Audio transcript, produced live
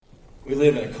We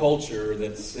live in a culture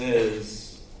that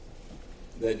says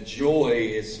that joy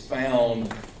is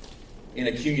found in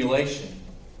accumulation.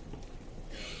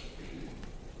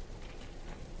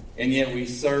 And yet we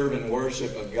serve and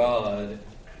worship a God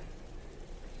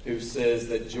who says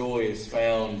that joy is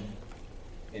found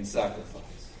in sacrifice.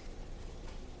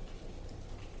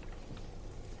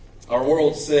 Our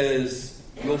world says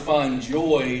you'll find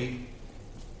joy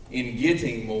in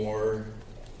getting more.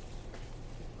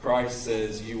 Christ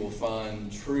says you will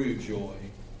find true joy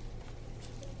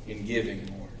in giving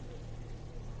more.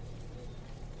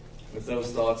 With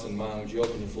those thoughts in mind, would you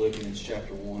open to Philippians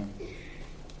chapter 1?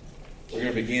 We're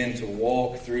going to begin to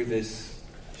walk through this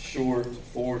short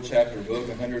 4-chapter book,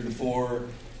 104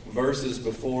 verses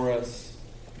before us.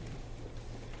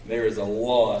 There is a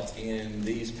lot in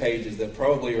these pages that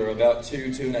probably are about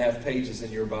 2.5 pages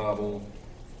in your Bible.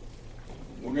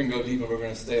 We're going to go deep and we're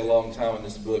going to stay a long time in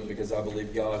this book because I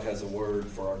believe God has a word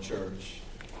for our church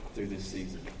through this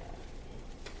season.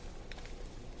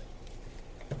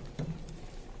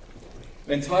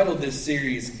 I've entitled this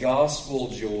series Gospel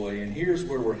Joy, and here's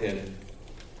where we're headed.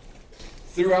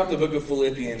 Throughout the book of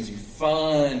Philippians, you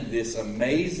find this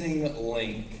amazing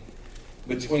link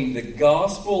between the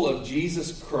gospel of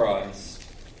Jesus Christ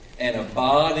and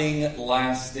abiding,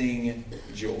 lasting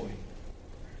joy.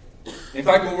 In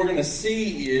fact, what we're going to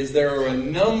see is there are a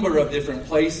number of different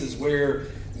places where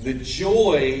the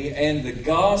joy and the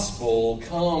gospel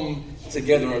come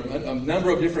together. A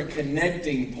number of different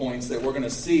connecting points that we're going to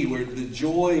see where the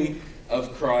joy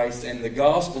of Christ and the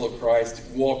gospel of Christ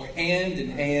walk hand in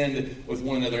hand with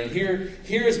one another. And here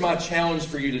is my challenge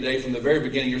for you today from the very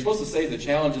beginning. You're supposed to save the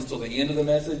challenges till the end of the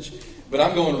message, but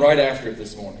I'm going right after it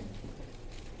this morning.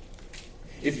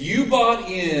 If you bought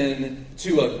in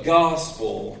to a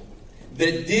gospel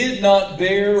that did not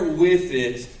bear with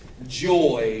it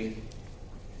joy,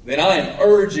 then I am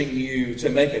urging you to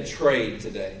make a trade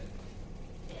today.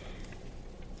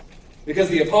 Because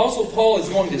the Apostle Paul is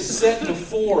going to set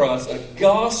before us a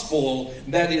gospel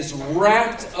that is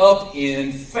wrapped up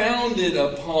in, founded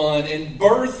upon, and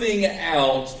birthing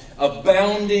out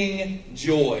abounding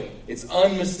joy. It's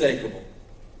unmistakable.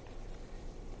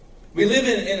 We live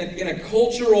in a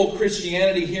cultural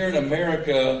Christianity here in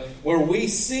America where we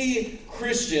see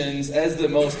Christians as the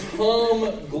most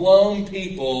glum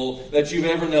people that you've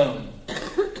ever known.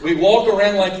 We walk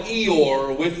around like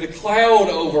Eeyore with the cloud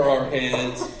over our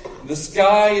heads. The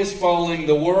sky is falling.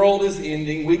 The world is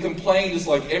ending. We complain just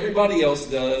like everybody else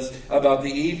does about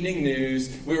the evening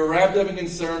news. We're wrapped up and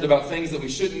concerned about things that we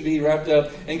shouldn't be wrapped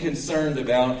up and concerned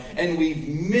about. And we've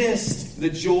missed the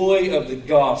joy of the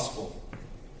gospel.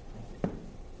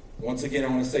 Once again, I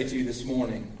want to say to you this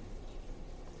morning,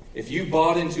 if you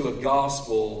bought into a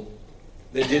gospel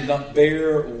that did not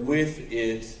bear with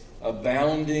it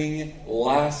abounding,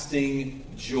 lasting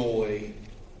joy,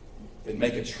 then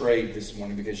make a trade this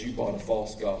morning because you bought a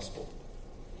false gospel.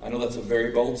 I know that's a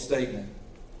very bold statement,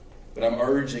 but I'm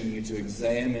urging you to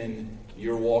examine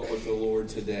your walk with the Lord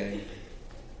today.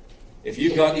 If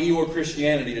you've got Eeyore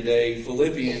Christianity today,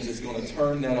 Philippians is going to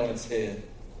turn that on its head.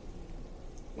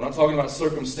 We're not talking about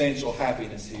circumstantial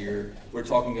happiness here. We're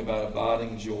talking about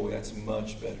abiding joy. That's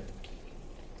much better.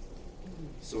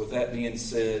 So with that being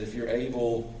said, if you're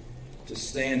able to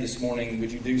stand this morning,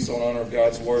 would you do so in honor of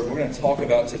God's Word? We're going to talk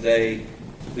about today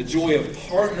the joy of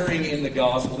partnering in the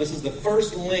gospel. This is the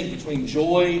first link between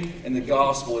joy and the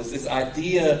gospel, is this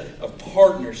idea of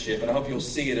partnership. And I hope you'll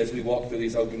see it as we walk through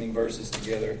these opening verses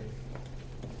together.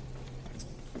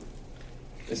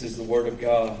 This is the Word of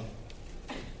God.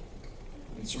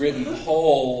 It's written,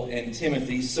 Paul and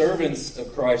Timothy, servants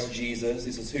of Christ Jesus.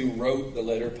 This is who wrote the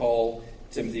letter. Paul,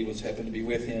 Timothy happened to be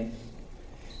with him.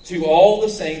 To all the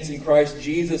saints in Christ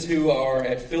Jesus who are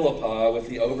at Philippi with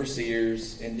the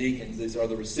overseers and deacons. These are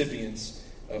the recipients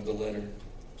of the letter.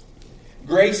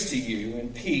 Grace to you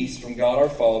and peace from God our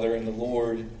Father and the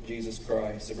Lord Jesus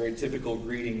Christ. A very typical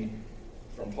greeting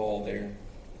from Paul there.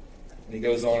 And he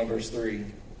goes on in verse 3.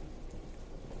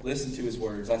 Listen to his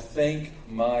words. I thank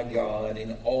my God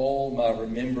in all my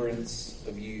remembrance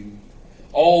of you,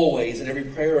 always in every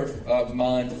prayer of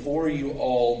mine for you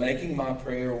all, making my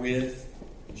prayer with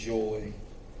joy,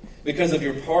 because of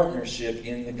your partnership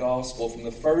in the gospel from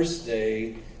the first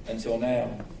day until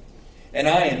now. And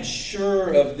I am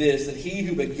sure of this, that he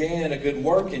who began a good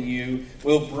work in you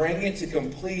will bring it to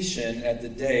completion at the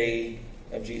day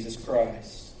of Jesus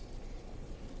Christ.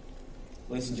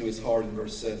 Listen to his heart in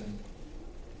verse 7.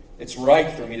 It's right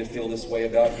for me to feel this way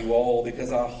about you all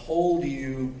because I hold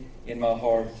you in my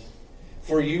heart.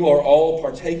 For you are all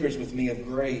partakers with me of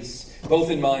grace,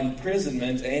 both in my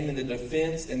imprisonment and in the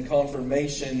defense and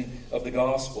confirmation of the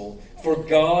gospel. For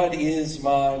God is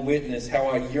my witness, how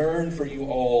I yearn for you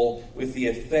all with the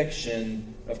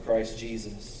affection of Christ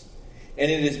Jesus. And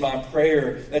it is my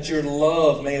prayer that your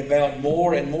love may abound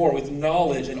more and more with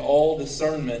knowledge and all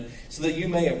discernment, so that you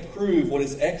may approve what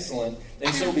is excellent,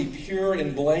 and so be pure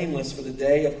and blameless for the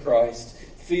day of Christ,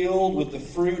 filled with the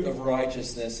fruit of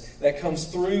righteousness that comes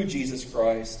through Jesus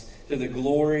Christ, to the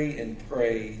glory and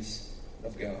praise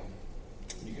of God.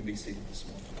 You can be seated this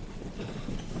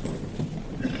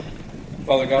morning.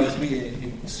 Father God, as we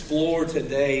explore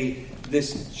today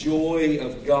this joy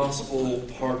of gospel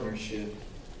partnership,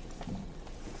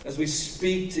 as we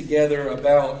speak together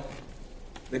about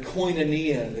the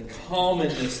koinonia, the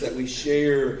commonness that we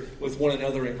share with one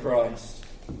another in Christ,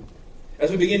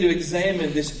 as we begin to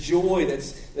examine this joy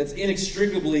that's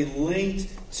inextricably linked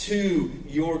to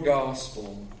your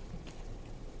gospel,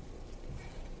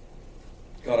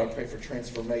 God, I pray for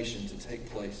transformation to take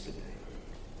place today.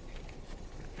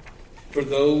 For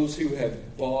those who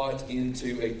have bought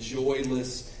into a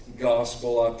joyless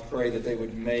gospel, I pray that they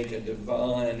would make a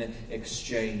divine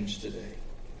exchange today.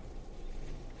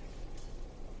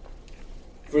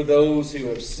 For those who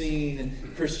have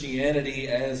seen Christianity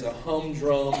as a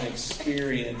humdrum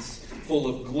experience full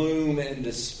of gloom and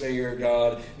despair,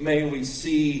 God, may we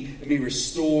see and be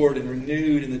restored and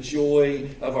renewed in the joy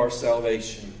of our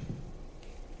salvation.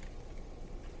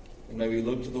 And may we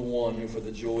look to the one who for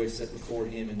the joy set before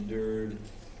him endured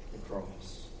the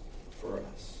cross for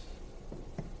us.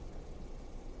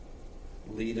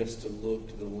 Lead us to look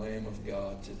to the Lamb of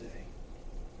God today.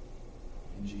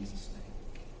 In Jesus'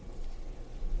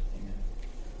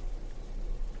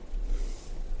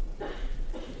 name.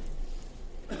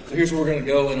 So here's where we're going to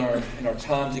go in our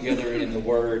time together in the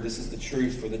Word. This is the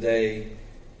truth for the day.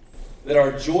 That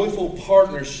our joyful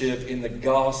partnership in the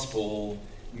gospel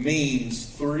means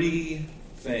three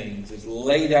things. It's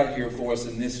laid out here for us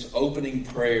in this opening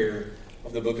prayer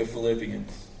of the book of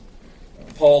Philippians.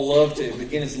 Paul loved to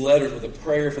begin his letters with a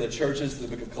prayer for the churches. The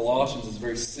book of Colossians is a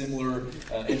very similar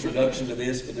introduction to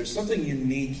this, but there's something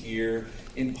unique here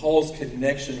in Paul's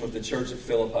connection with the church at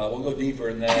Philippi. We'll go deeper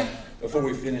in that before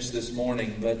we finish this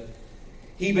morning, but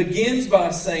he begins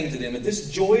by saying to them that this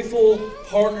joyful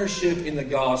partnership in the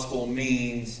gospel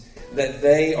means that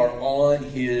they are on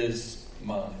his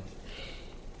mind.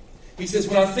 He says,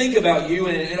 when I think about you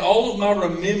and all of my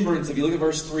remembrance of you, look at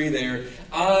verse 3 there,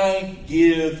 I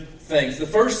give thanks. The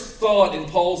first thought in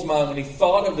Paul's mind when he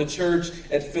thought of the church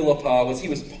at Philippi was he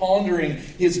was pondering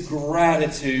his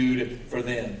gratitude for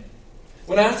them.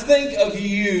 When I think of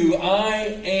you,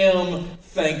 I am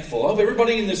thankful. I hope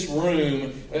everybody in this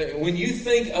room, when you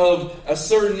think of a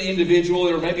certain individual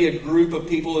or maybe a group of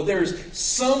people, that there's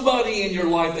somebody in your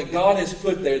life that God has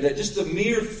put there, that just the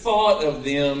mere thought of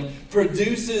them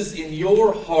produces in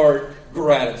your heart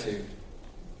gratitude.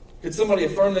 Could somebody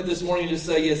affirm that this morning and just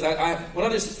say, yes, when I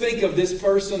just think of this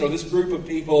person or this group of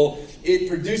people, it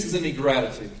produces in me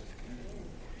gratitude.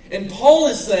 And Paul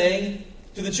is saying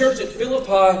to the church at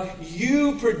Philippi,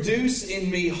 you produce in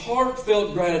me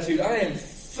heartfelt gratitude. I am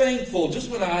thankful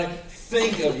just when I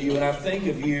think of you, and I think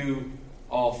of you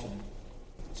often.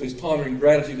 So he's pondering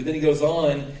gratitude, but then he goes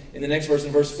on in the next verse,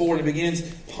 in verse 4, and he begins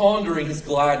pondering his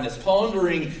gladness,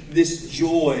 pondering this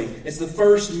joy. It's the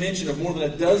first mention of more than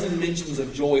a dozen mentions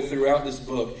of joy throughout this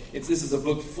book. This is a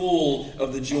book full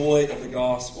of the joy of the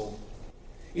gospel.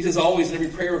 He says, always in every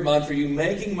prayer of mine for you,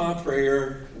 making my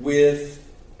prayer with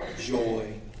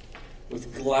joy,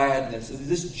 with gladness.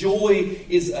 This joy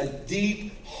is a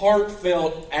deep,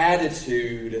 heartfelt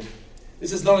attitude.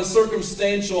 This is not a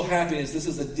circumstantial happiness. This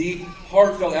is a deep,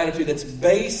 heartfelt attitude that's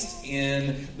based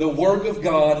in the work of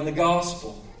God and the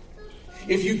gospel.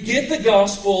 If you get the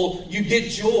gospel, you get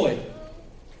joy.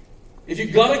 If you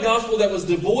got a gospel that was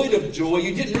devoid of joy,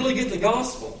 you didn't really get the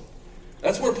gospel.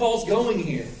 That's where Paul's going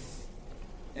here.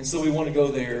 And so we want to go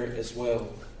there as well.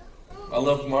 I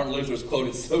love Martin Luther's quote.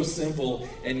 It's so simple,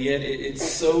 and yet it's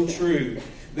so true.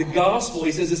 The gospel,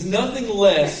 he says, is nothing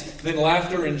less than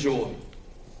laughter and joy.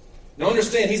 Now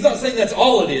understand, he's not saying that's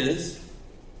all it is,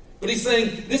 but he's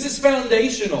saying this is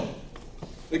foundational.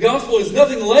 The gospel is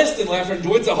nothing less than laughter and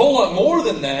joy. It's a whole lot more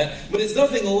than that, but it's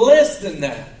nothing less than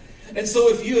that. And so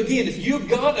if you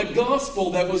got a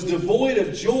gospel that was devoid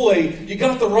of joy, you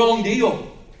got the wrong deal.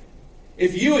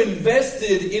 If you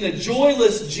invested in a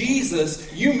joyless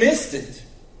Jesus, you missed it.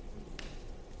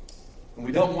 And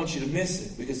we don't want you to miss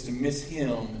it, because to miss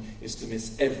him is to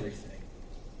miss everything.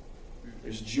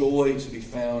 There's joy to be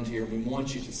found here. We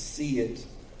want you to see it.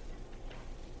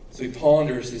 So he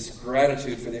ponders his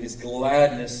gratitude for them, his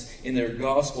gladness in their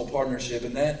gospel partnership,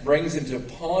 and that brings him to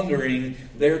pondering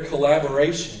their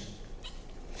collaboration.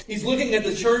 He's looking at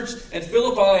the church at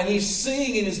Philippi, and he's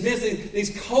seeing in his midst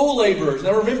these co-laborers.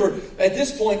 Now remember, at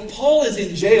this point, Paul is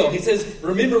in jail. He says,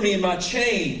 remember me in my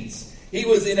chains. He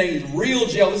was in a real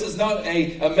jail. This is not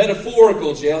a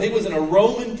metaphorical jail. He was in a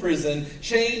Roman prison,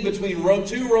 chained between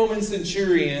two Roman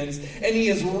centurions, and he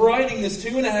is writing this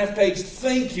 2.5-page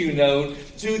thank you note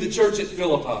to the church at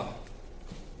Philippi.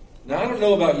 Now, I don't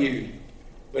know about you,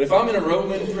 but if I'm in a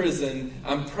Roman prison,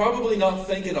 I'm probably not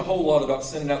thinking a whole lot about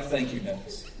sending out thank you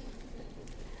notes.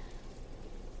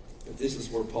 But this is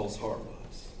where Paul's heart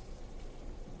was.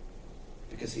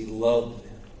 Because he loved them.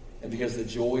 And because the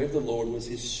joy of the Lord was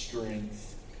his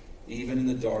strength, even in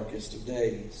the darkest of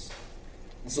days.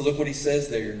 And so look what he says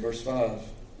there in verse 5.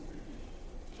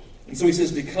 And so he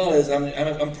says, because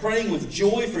I'm praying with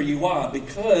joy for you. Why?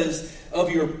 Because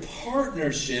of your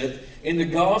partnership in the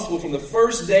gospel from the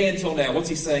first day until now. What's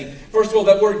he saying? First of all,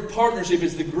 that word partnership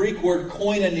is the Greek word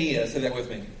koinonia. Say that with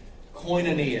me.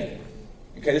 Koinonia.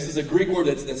 Okay, this is a Greek word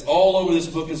that's all over this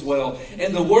book as well.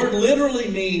 And the word literally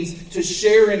means to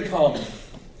share in common.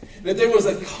 That there was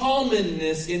a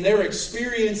commonness in their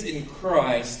experience in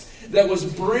Christ that was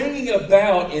bringing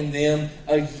about in them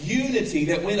a unity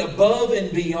that went above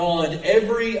and beyond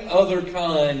every other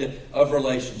kind of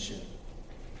relationship.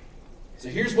 So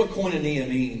here's what koinonia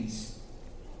means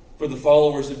for the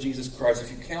followers of Jesus Christ.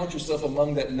 If you count yourself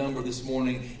among that number this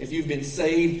morning, if you've been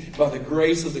saved by the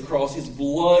grace of the cross, His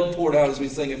blood poured out as we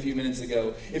sang a few minutes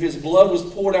ago, if His blood was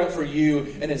poured out for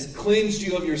you and has cleansed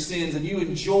you of your sins and you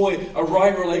enjoy a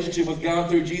right relationship with God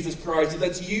through Jesus Christ, if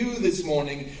that's you this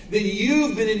morning, then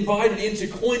you've been invited into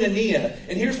koinonia.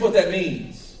 And here's what that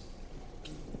means.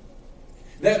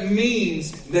 That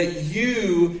means that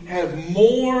you have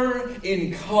more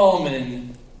in common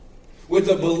with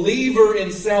a believer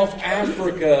in South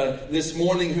Africa this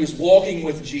morning who's walking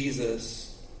with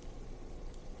Jesus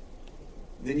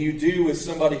than you do with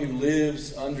somebody who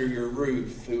lives under your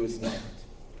roof who is not.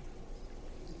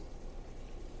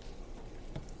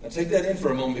 Now take that in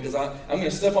for a moment, because I'm going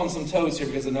to step on some toes here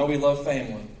because I know we love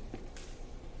family.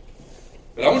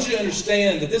 But I want you to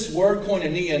understand that this word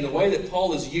koinonia and the way that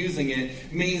Paul is using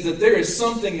it means that there is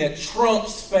something that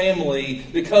trumps family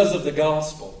because of the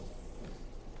gospel.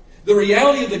 The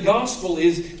reality of the gospel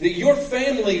is that your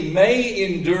family may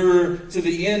endure to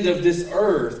the end of this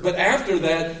earth, but after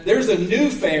that, there's a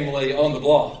new family on the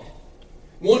block.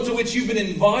 One to which you've been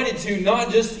invited to,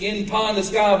 not just in pie in the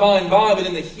sky by and by, but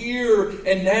in the here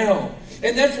and now.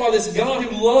 And that's why this God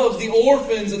who loves the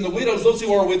orphans and the widows, those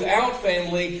who are without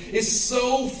family, is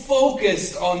so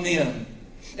focused on them.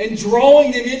 And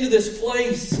drawing them into this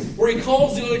place where He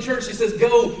calls the early church. He says,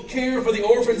 go care for the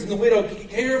orphans and the widow.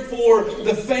 Care for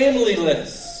the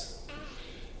familyless.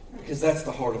 Because that's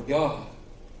the heart of God.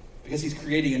 Because He's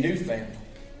creating a new family.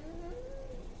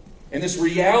 And this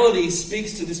reality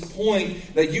speaks to this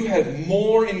point that you have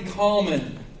more in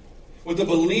common with a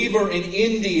believer in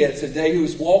India today who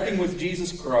is walking with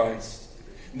Jesus Christ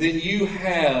than you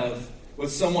have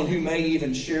with someone who may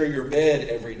even share your bed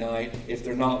every night if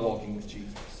they're not walking with Jesus.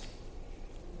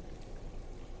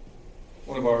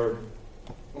 One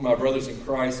of my brothers in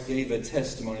Christ gave a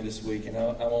testimony this week, and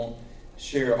I won't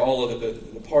share all of it,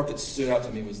 but the part that stood out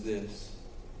to me was this.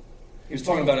 He was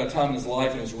talking about a time in his life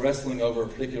and he was wrestling over a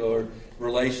particular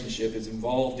relationship he's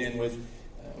involved in with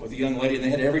a young lady, and they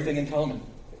had everything in common.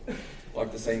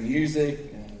 Like the same music,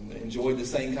 and enjoyed the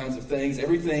same kinds of things.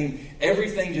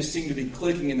 Everything just seemed to be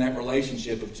clicking in that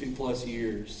relationship of 2+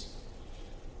 years.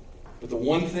 But the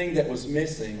one thing that was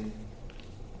missing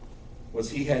was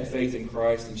he had faith in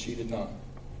Christ and she did not.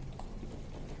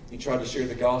 He tried to share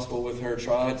the gospel with her,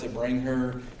 tried to bring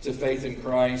her to faith in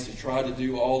Christ. He tried to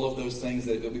do all of those things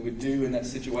that we would do in that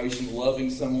situation, loving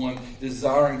someone,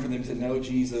 desiring for them to know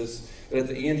Jesus. But at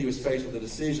the end, he was faced with a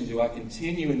decision. Do I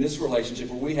continue in this relationship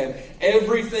where we have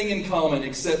everything in common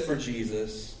except for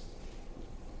Jesus?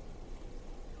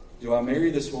 Do I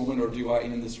marry this woman or do I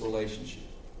end this relationship?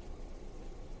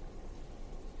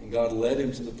 And God led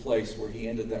him to the place where he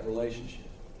ended that relationship.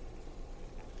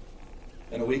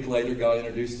 And a week later, God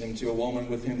introduced him to a woman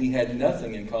with whom he had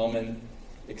nothing in common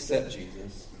except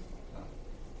Jesus.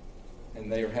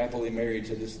 And they are happily married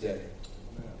to this day.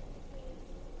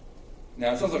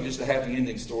 Now, it sounds like just a happy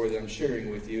ending story that I'm sharing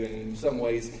with you, and in some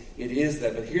ways it is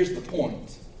that, but here's the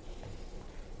point.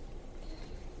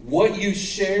 What you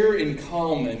share in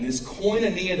common, this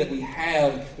koinonia that we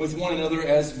have with one another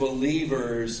as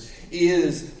believers,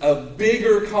 is a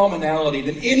bigger commonality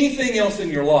than anything else in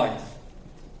your life.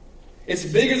 It's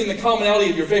bigger than the commonality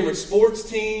of your favorite sports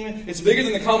team. It's bigger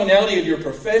than the commonality of your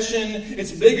profession.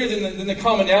 It's bigger than the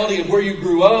commonality of where you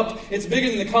grew up. It's bigger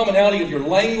than the commonality of your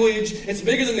language. It's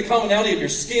bigger than the commonality of your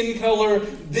skin color.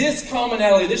 This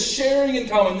commonality, this sharing in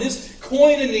common, this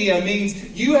koinonia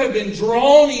means you have been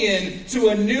drawn in to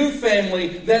a new family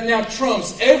that now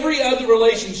trumps every other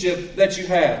relationship that you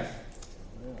have.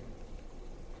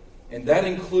 And that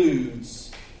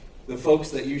includes the folks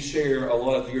that you share a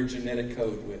lot of your genetic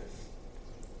code with.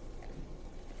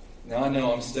 Now I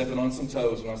know I'm stepping on some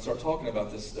toes when I start talking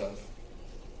about this stuff.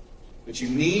 But you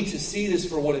need to see this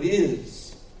for what it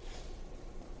is.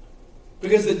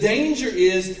 Because the danger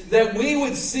is that we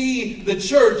would see the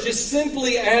church just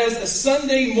simply as a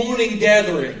Sunday morning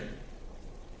gathering.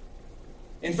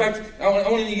 In fact, I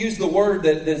want to use the word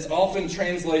that is often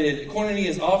translated, koinonia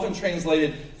is often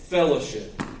translated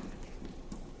fellowship.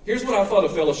 Here's what I thought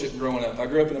of fellowship growing up. I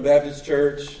grew up in a Baptist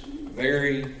church,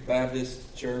 very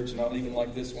Baptist church, not even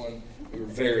like this one. We were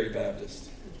very Baptist.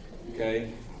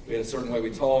 Okay? We had a certain way we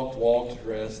talked, walked,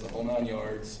 dressed, the whole 9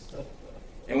 yards.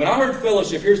 And when I heard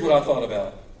fellowship, here's what I thought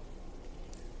about.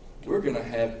 We're going to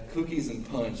have cookies and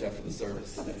punch after the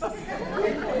service today.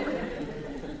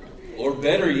 Or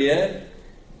better yet,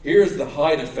 here's the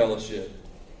height of fellowship.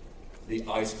 The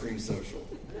ice cream social.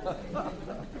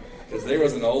 Because there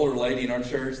was an older lady in our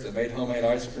church that made homemade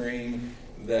ice cream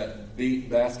that beat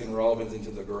Baskin-Robbins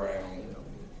into the ground.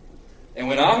 And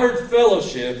when I heard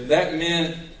fellowship, that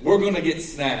meant we're going to get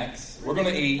snacks. We're going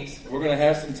to eat. We're going to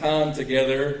have some time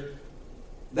together.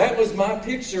 That was my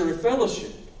picture of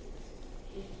fellowship.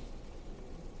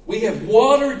 We have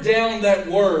watered down that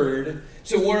word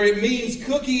to where it means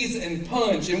cookies and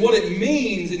punch. And what it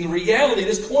means in the reality,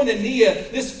 this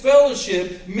koinonia, this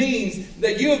fellowship means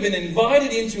that you have been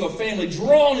invited into a family,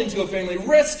 drawn into a family,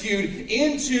 rescued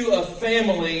into a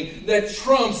family that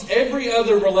trumps every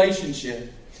other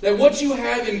relationship. That what you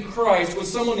have in Christ with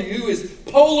someone who is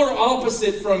polar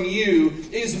opposite from you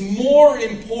is more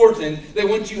important than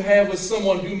what you have with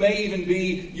someone who may even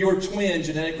be your twin,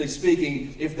 genetically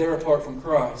speaking, if they're apart from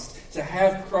Christ. To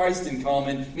have Christ in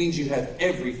common means you have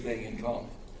everything in common.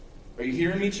 Are you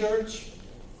hearing me, church?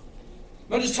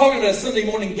 I'm not just talking about a Sunday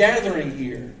morning gathering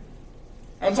here.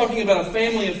 I'm talking about a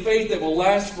family of faith that will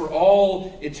last for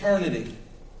all eternity.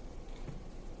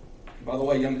 By the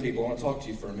way, young people, I want to talk to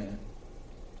you for a minute.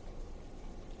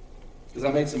 Because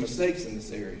I made some mistakes in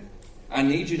this area. I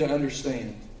need you to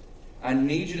understand. I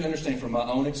need you to understand from my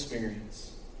own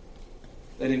experience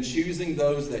that in choosing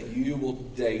those that you will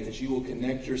date, that you will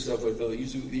connect yourself with, that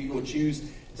you will choose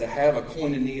to have a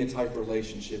koinonia type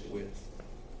relationship with,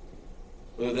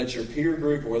 whether that's your peer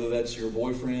group or whether that's your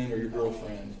boyfriend or your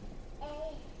girlfriend,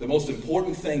 the most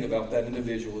important thing about that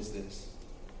individual is this: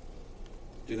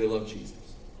 do they love Jesus?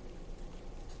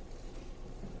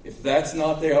 If that's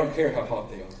not there, I don't care how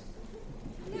hot they are.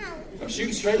 I'm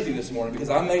shooting straight with you this morning because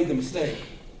I made the mistake.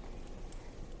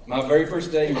 My very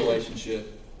first dating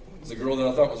relationship was a girl that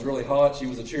I thought was really hot. She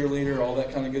was a cheerleader, all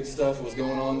that kind of good stuff was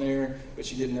going on there, but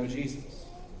she didn't know Jesus.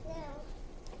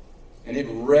 And it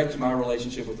wrecked my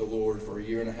relationship with the Lord for 1.5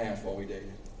 years while we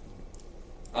dated.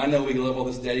 I know we love all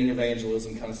this dating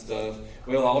evangelism kind of stuff.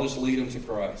 Well, I'll just lead them to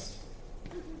Christ.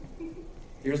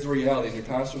 Here's the reality. In your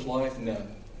pastor's life, no.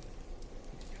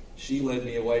 She led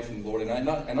me away from the Lord. And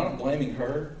I'm not blaming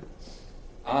her.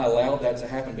 I allowed that to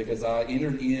happen because I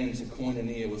entered into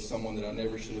koinonia with someone that I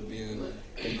never should have been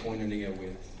in koinonia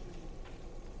with.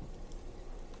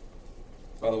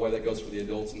 By the way, that goes for the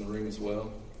adults in the room as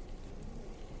well.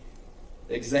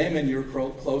 Examine your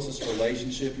closest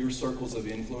relationship, your circles of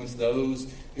influence,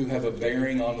 those who have a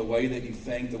bearing on the way that you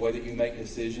think, the way that you make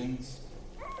decisions.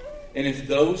 And if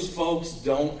those folks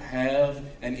don't have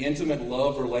an intimate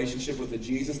love relationship with the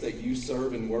Jesus that you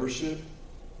serve and worship,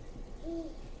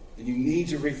 then you need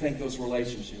to rethink those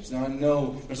relationships. Now, I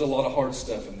know there's a lot of hard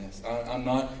stuff in this. I'm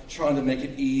not trying to make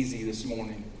it easy this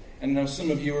morning. And I know some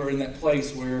of you are in that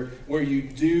place where you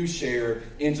do share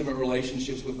intimate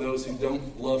relationships with those who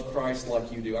don't love Christ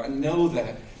like you do. I know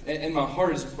that. And my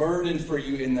heart is burdened for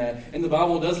you in that. And the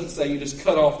Bible doesn't say you just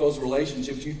cut off those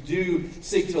relationships. You do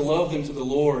seek to love them to the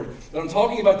Lord. But I'm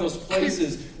talking about those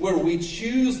places where we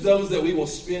choose those that we will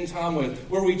spend time with,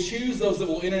 where we choose those that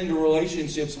we'll enter into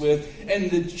relationships with.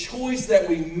 And the choice that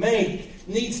we make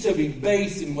needs to be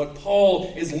based in what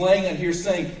Paul is laying out here,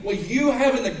 saying, what you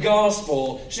have in the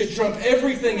gospel should trump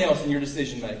everything else in your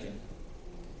decision making.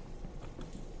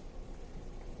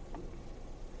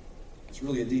 It's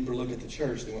really a deeper look at the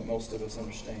church than what most of us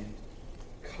understand.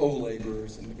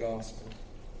 Co-laborers in the gospel.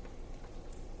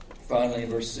 Finally, in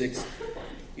verse 6,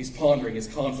 he's pondering his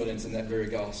confidence in that very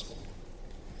gospel.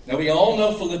 Now, we all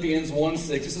know Philippians 1:6.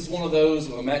 This is one of those,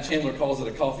 Matt Chandler calls it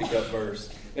a coffee cup verse.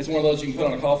 It's one of those you can put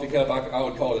on a coffee cup. I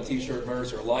would call it a t-shirt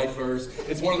verse or a life verse.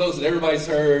 It's one of those that everybody's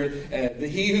heard.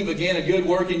 He who began a good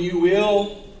work in you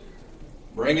will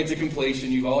bring it to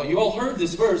completion. You all heard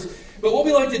this verse. But what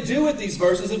we like to do with these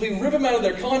verses is we rip them out of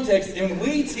their context, and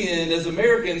we tend, as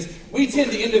Americans, we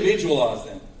tend to individualize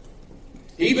them.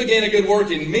 He began a good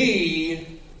work in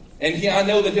me, and I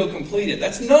know that he'll complete it.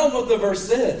 That's not what the verse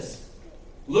says.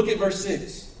 Look at verse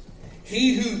 6.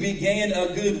 He who began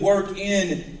a good work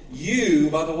in you,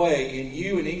 by the way, in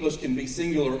you in English can be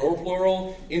singular or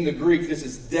plural. In the Greek, this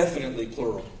is definitely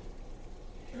plural.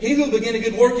 He who began a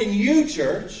good work in you,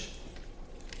 church.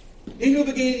 He who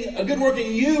began a good work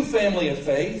in you, family of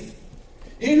faith.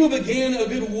 He who began a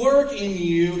good work in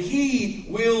you, he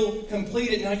will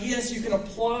complete it. Now, yes, you can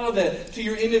apply that to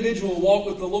your individual walk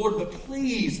with the Lord, but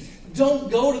please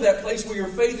don't go to that place where your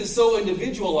faith is so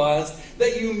individualized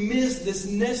that you miss this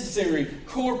necessary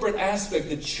corporate aspect.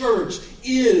 The church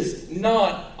is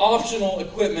not optional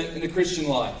equipment in the Christian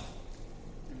life.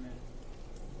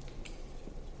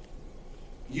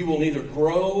 You will neither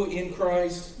grow in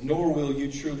Christ, nor will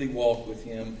you truly walk with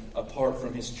Him apart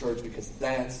from His church, because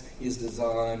that's His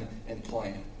design and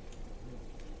plan.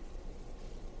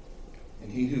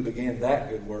 And He who began that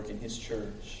good work in His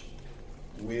church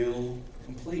will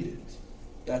complete it.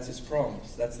 That's His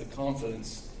promise. That's the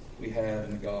confidence we have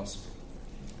in the gospel.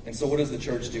 And so what does the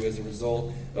church do as a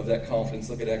result of that confidence?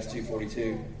 Look at Acts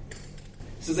 2:42.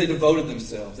 It says they devoted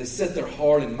themselves. They set their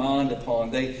heart and mind upon.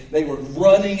 They were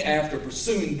running after,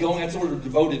 pursuing, going. That's what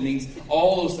devoted means.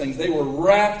 All those things. They were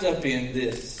wrapped up in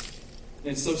this.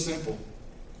 And it's so simple.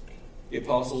 The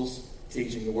apostles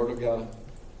teaching the Word of God.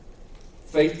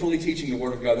 Faithfully teaching the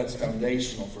Word of God. That's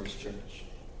foundational for His church.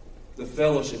 The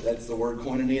fellowship, that's the word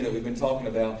koinonia that we've been talking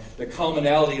about. The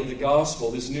commonality of the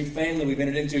gospel, this new family we've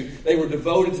entered into, they were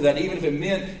devoted to that. Even if it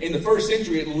meant, in the first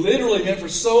century, it literally meant for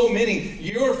so many,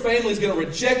 your family's going to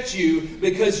reject you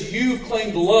because you've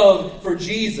claimed love for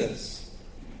Jesus.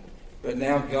 But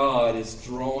now God is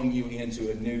drawing you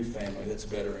into a new family that's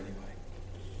better anyway.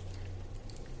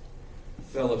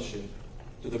 Fellowship.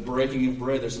 To the breaking of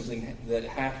bread, there's something that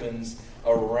happens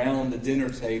around the dinner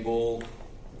table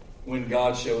when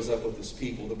God shows up with His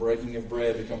people. The breaking of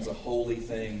bread becomes a holy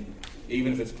thing.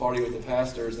 Even if it's party with the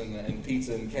pastors and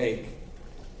pizza and cake,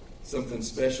 something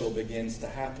special begins to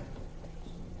happen.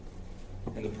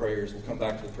 And the prayers, we'll come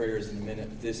back to the prayers in a minute,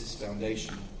 but this is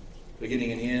foundational.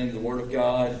 Beginning and end, the Word of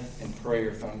God and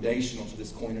prayer, foundational to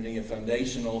this koinonia,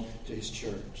 foundational to His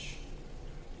church.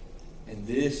 And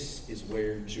this is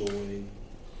where joy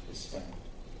is found.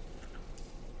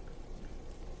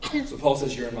 So Paul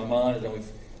says, you're in my mind. I know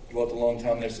we've dwelt a long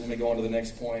time there, so let me go on to the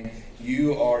next point.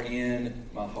 You are in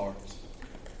my heart.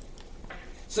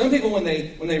 Some people, when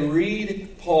they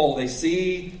read Paul, they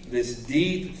see this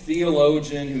deep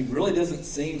theologian who really doesn't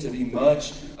seem to be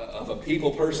much of a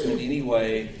people person in any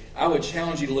way. I would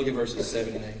challenge you to look at verses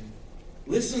 7 and 8.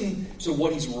 Listen to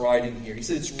what he's writing here. He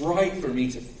said, it's right for me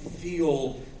to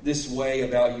feel this way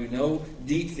about you. No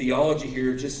deep theology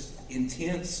here, just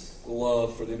intense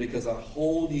love for them, because I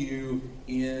hold you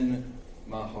in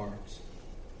my heart.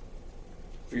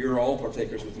 For you're all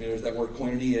partakers with me. There's that word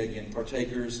koinonia again.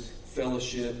 Partakers,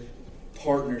 fellowship,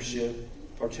 partnership,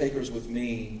 partakers with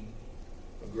me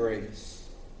of grace.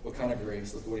 What kind of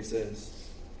grace? Look at what he says.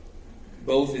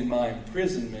 Both in my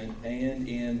imprisonment and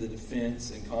in the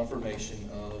defense and confirmation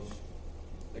of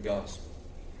the gospel.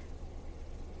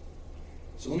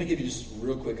 So let me give you just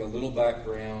real quick a little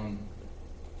background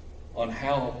on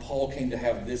how Paul came to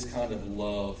have this kind of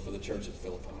love for the church at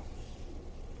Philippi.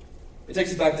 It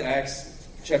takes us back to Acts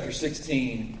chapter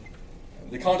 16.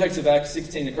 The context of Acts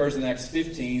 16 occurs in Acts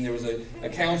 15. There was a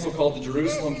council called the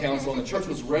Jerusalem Council, and the church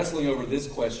was wrestling over this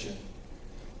question.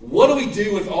 What do we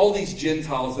do with all these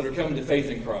Gentiles that are coming to faith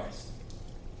in Christ?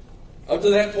 Up to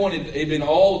that point, it had been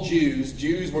all Jews.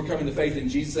 Jews were coming to faith in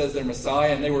Jesus as their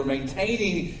Messiah, and they were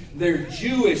maintaining their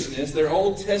Jewishness, their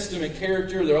Old Testament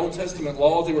character, their Old Testament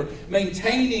laws. They were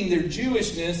maintaining their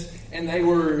Jewishness, and they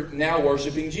were now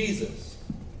worshiping Jesus.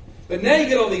 But now you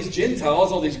get all these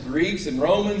Gentiles, all these Greeks and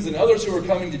Romans and others who are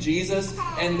coming to Jesus,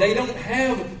 and they don't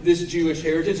have this Jewish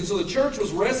heritage. And so the church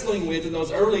was wrestling with, in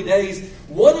those early days,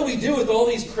 what do we do with all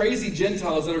these crazy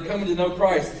Gentiles that are coming to know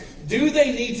Christ? Do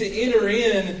they need to enter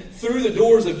in through the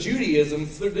doors of Judaism?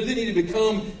 Do they need to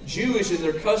become Jewish in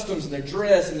their customs and their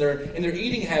dress and their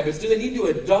eating habits? Do they need to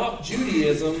adopt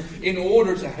Judaism in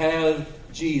order to have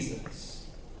Jesus?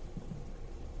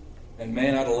 And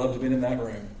man, I'd have loved to have been in that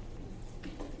room.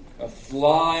 A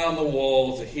fly on the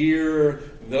wall to hear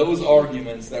those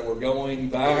arguments that were going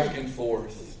back and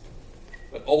forth.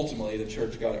 But ultimately, the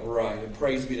church got it right. And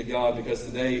praise be to God, because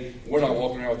today we're not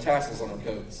walking around with tassels on our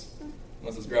coats.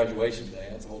 Unless it's graduation day.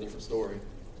 That's a whole different story.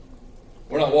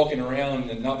 We're not walking around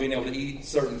and not being able to eat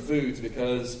certain foods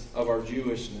because of our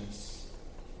Jewishness.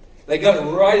 They got it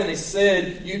right, and they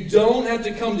said, you don't have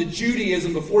to come to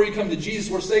Judaism before you come to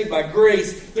Jesus. We're saved by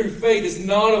grace through faith. It's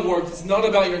not of works. It's not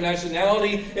about your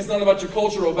nationality. It's not about your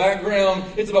cultural background.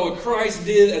 It's about what Christ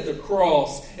did at the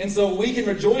cross. And so we can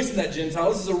rejoice in that,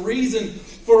 Gentile. This is a reason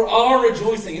for our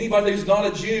rejoicing. Anybody who's not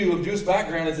a Jew of Jewish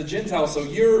background is a Gentile, so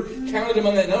you're counted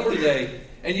among that number today.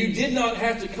 And you did not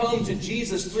have to come to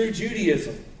Jesus through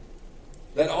Judaism.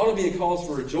 That ought to be a cause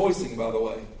for rejoicing, by the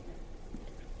way.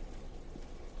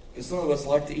 Because some of us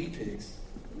like to eat pigs.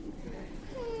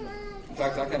 In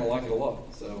fact, I kind of like it a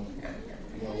lot. So,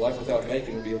 life without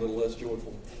bacon would be a little less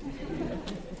joyful.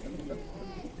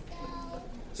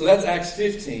 So that's Acts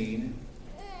 15.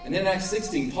 And then in Acts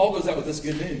 16, Paul goes out with this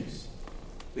good news.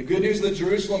 The good news of the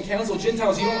Jerusalem Council.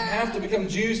 Gentiles, you don't have to become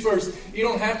Jews first. You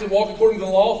don't have to walk according to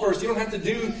the law first. You don't have to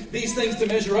do these things to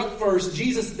measure up first.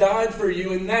 Jesus died for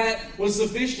you, and that was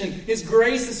sufficient. His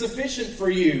grace is sufficient for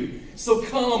you. So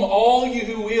come, all you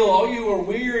who will, all you who are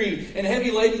weary and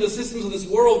heavy laden with the systems of this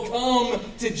world, come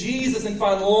to Jesus and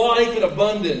find life in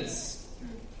abundance.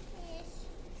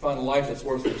 Find a life that's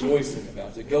worth rejoicing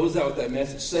about. It goes out with that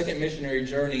message. Second missionary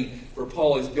journey for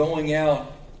Paul is going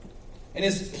out. And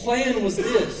his plan was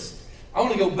this. I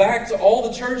want to go back to all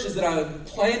the churches that I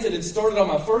planted and started on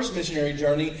my first missionary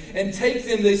journey and take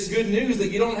them this good news that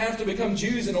you don't have to become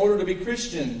Jews in order to be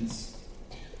Christians.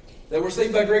 That we're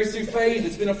saved by grace through faith.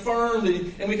 It's been affirmed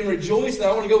and we can rejoice. And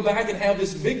I want to go back and have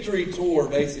this victory tour,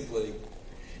 basically.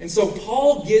 And so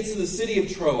Paul gets to the city of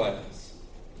Troas.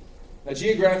 Now,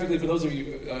 geographically, for those of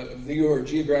you who are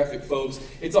geographic folks,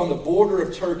 it's on the border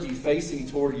of Turkey facing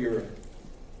toward Europe.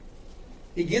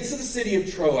 He gets to the city of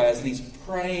Troas and he's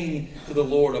praying to the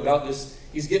Lord about this.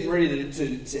 He's getting ready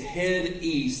to head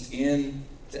east into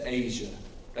Asia.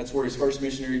 That's where his first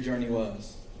missionary journey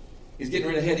was. He's getting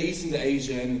ready to head east into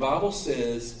Asia, and the Bible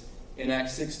says in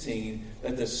Acts 16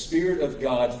 that the Spirit of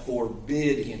God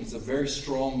forbid him. It's a very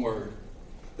strong word.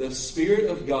 The Spirit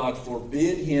of God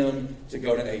forbid him to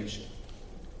go to Asia.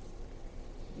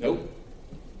 Nope.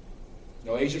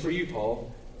 No Asia for you,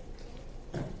 Paul.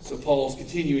 So Paul's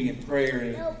continuing in prayer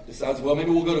and he decides, well,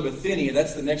 maybe we'll go to Bithynia.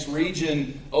 That's the next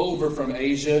region over from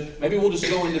Asia. Maybe we'll just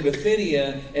go into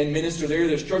Bithynia and minister there.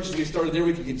 There's churches we started there.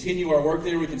 We can continue our work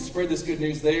there. We can spread this good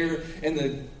news there. And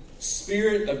the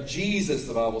Spirit of Jesus,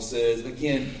 the Bible says,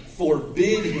 again,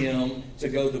 forbid him to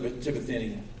go to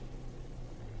Bithynia.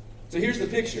 So here's the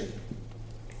picture.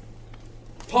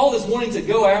 Paul is wanting to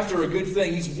go after a good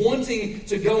thing. He's wanting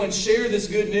to go and share this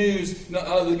good news,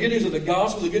 the good news of the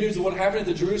gospel, the good news of what happened at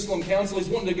the Jerusalem Council. He's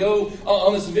wanting to go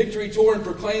on this victory tour and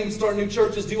proclaim, start new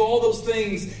churches, do all those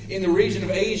things in the region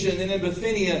of Asia and then in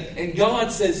Bithynia. And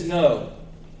God says no.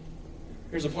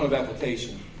 Here's a point of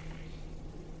application.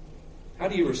 How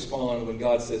do you respond when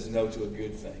God says no to a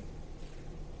good thing?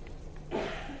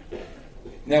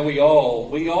 Now, we all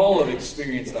have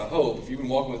experienced, I hope, if you've been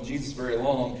walking with Jesus very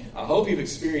long, I hope you've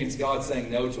experienced God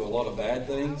saying no to a lot of bad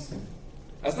things.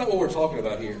 That's not what we're talking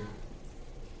about here.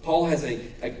 Paul has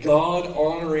a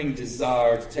God-honoring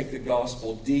desire to take the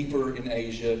gospel deeper in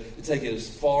Asia, to take it as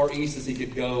far east as he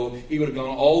could go. He would have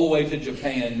gone all the way to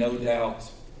Japan, no doubt,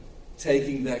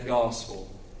 taking that gospel.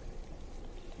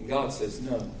 And God says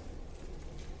no.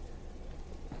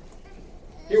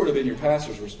 Here would have been your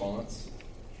pastor's response.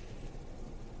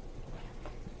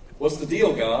 What's the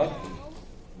deal, God?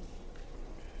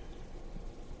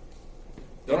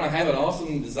 Don't I have an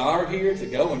awesome desire here to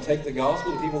go and take the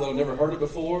gospel to people that have never heard it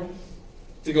before?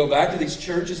 To go back to these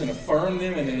churches and affirm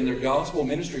them in their gospel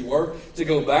ministry work? To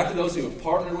go back to those who have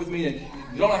partnered with me? And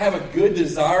don't I have a good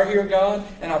desire here, God?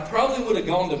 And I probably would have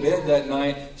gone to bed that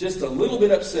night just a little bit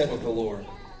upset with the Lord.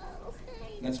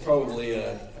 And that's probably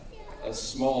a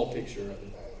small picture of it.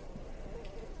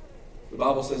 The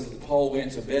Bible says that Paul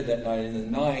went to bed that night, and in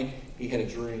the night he had a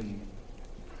dream.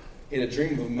 He had a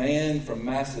dream of a man from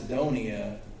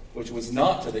Macedonia, which was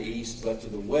not to the east but to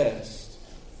the west.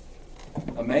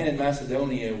 A man in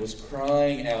Macedonia was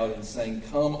crying out and saying,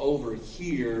 "Come over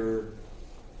here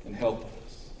and help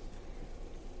us."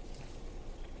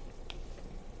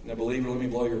 Now, believer, let me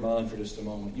blow your mind for just a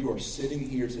moment. You are sitting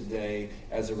here today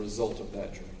as a result of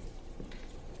that dream.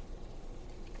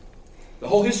 The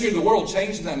whole history of the world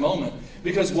changed in that moment.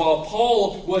 Because while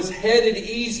Paul was headed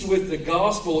east with the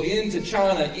gospel into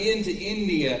China, into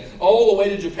India, all the way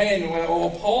to Japan,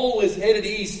 while Paul was headed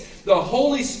east, the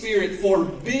Holy Spirit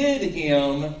forbid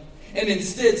him and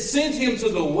instead sent him to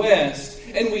the west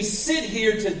And we sit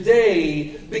here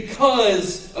today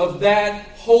because of that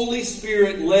Holy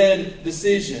Spirit-led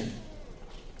decision.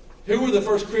 Who were the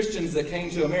first Christians that came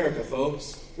to America,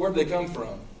 folks? Where did they come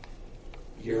from?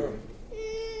 Europe.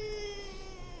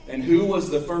 And who was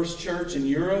the first church in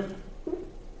Europe?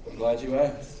 I'm glad you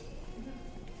asked.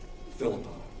 Philippi.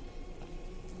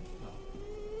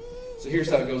 So here's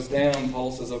how it goes down.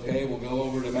 Paul says, okay, we'll go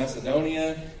over to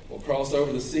Macedonia. We'll cross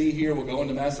over the sea here. We'll go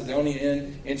into Macedonia,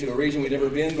 into a region we'd never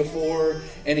been before.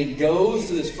 And he goes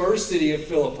to this first city of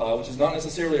Philippi, which is not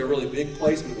necessarily a really big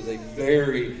place, but it was a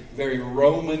very, very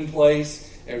Roman place.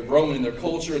 Roman in their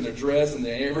culture and their dress and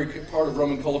every part of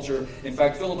Roman culture. In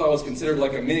fact, Philippi was considered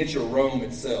like a miniature Rome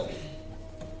itself.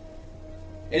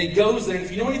 And he goes there, and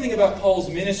if you know anything about Paul's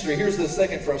ministry, here's the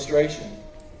second frustration.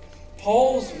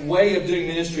 Paul's way of doing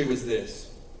ministry was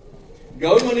this.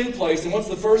 Go to a new place, and what's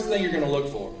the first thing you're going to look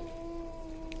for?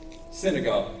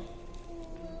 Synagogue.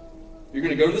 You're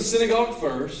going to go to the synagogue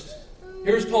first.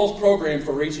 Here's Paul's program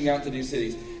for reaching out to new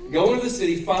cities. Go into the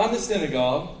city, find the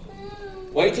synagogue,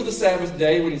 wait till the Sabbath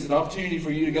day when it's an opportunity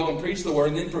for you to go and preach the word,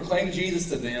 and then proclaim Jesus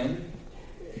to them.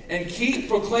 And keep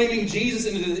proclaiming Jesus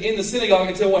in the synagogue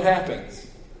until what happens?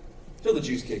 Until the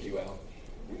Jews kick you out.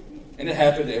 And it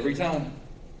happened every time.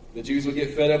 The Jews would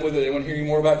get fed up with it. They want to hear any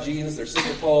more about Jesus. They're sick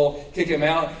of Paul. Kick him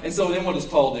out. And so then what does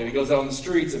Paul do? He goes out on the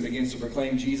streets and begins to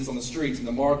proclaim Jesus on the streets, in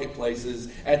the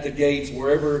marketplaces, at the gates,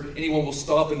 wherever anyone will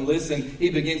stop and listen. He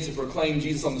begins to proclaim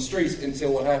Jesus on the streets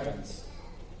until what happens?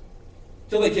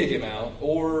 Until they kick him out,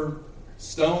 or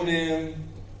stone him,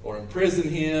 or imprison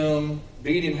him,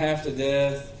 beat him half to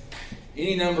death.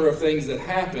 Any number of things that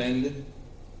happened.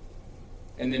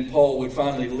 And then Paul would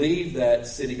finally leave that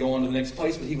city, go on to the next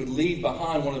place, but he would leave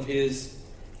behind one of his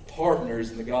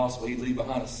partners in the gospel. He'd leave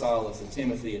behind a Silas, a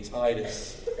Timothy, a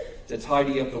Titus, to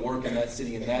tidy up the work in that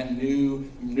city, in that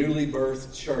newly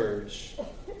birthed church.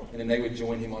 And then they would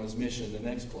join him on his mission in the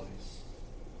next place.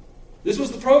 This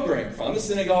was the program. Find the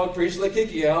synagogue, preach till they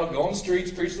kick you out, go on the streets,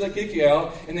 preach till they kick you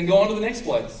out, and then go on to the next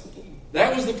place.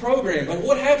 That was the program. But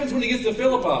what happens when he gets to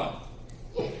Philippi?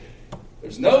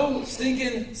 There's no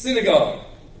stinking synagogue.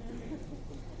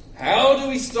 How do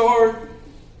we start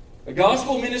a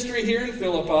gospel ministry here in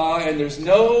Philippi and there's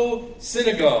no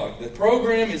synagogue? The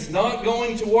program is not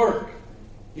going to work.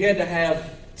 You had to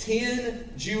have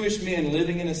 10 Jewish men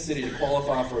living in a city to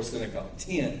qualify for a synagogue.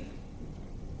 10.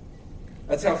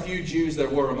 That's how few Jews there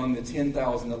were among the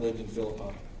 10,000 that lived in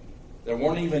Philippi. There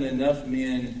weren't even enough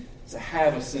men to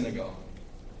have a synagogue.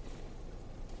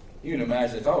 You can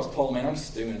imagine, if I was Paul, man, I'm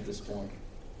stewing at this point.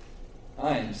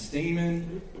 I am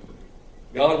steaming.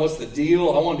 God, what's the deal?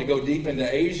 I wanted to go deep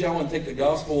into Asia. I want to take the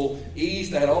gospel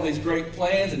east. I had all these great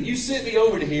plans. And you sent me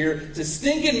over to here to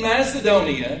stinking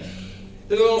Macedonia,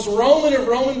 to the most Roman of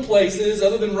Roman places,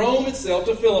 other than Rome itself,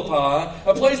 to Philippi,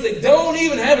 a place that don't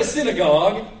even have a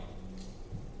synagogue.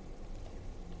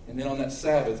 And then on that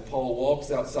Sabbath, Paul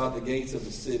walks outside the gates of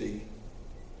the city,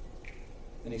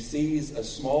 and he sees a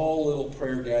small little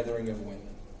prayer gathering of women.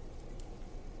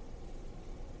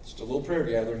 Just a little prayer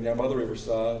gathering down by the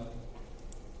riverside.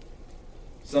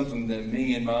 Something that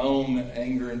me and my own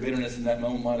anger and bitterness in that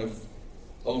moment might have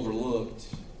overlooked.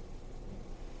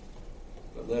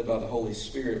 But led by the Holy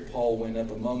Spirit, Paul went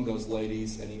up among those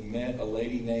ladies and he met a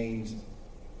lady named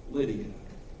Lydia,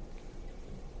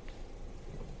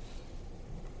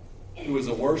 who was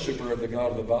a worshiper of the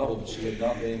God of the Bible, but she had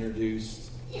not been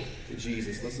introduced to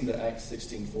Jesus. Listen to Acts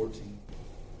 16:14.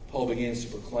 Paul begins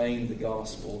to proclaim the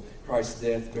gospel, Christ's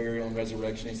death, burial, and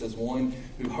resurrection. He says, one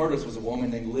who heard us was a woman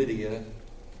named Lydia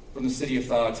from the city of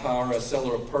Thyatira, a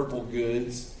seller of purple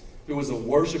goods, who was a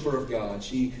worshiper of God.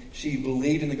 She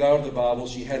believed in the God of the Bible.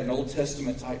 She had an Old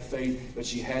Testament type faith, but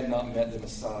she had not met the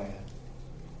Messiah.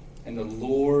 And the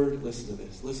Lord, listen to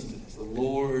this, the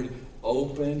Lord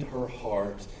opened her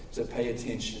heart to pay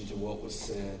attention to what was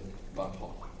said by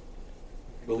Paul.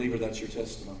 Believer, that's your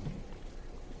testimony.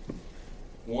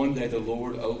 One day the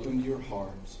Lord opened your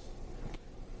heart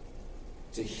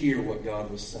to hear what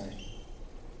God was saying.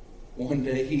 One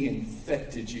day He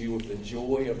infected you with the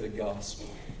joy of the gospel.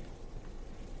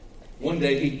 One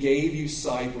day He gave you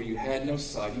sight where you had no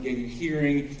sight. He gave you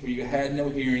hearing where you had no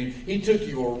hearing. He took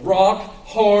your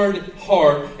rock-hard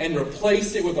heart and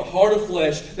replaced it with a heart of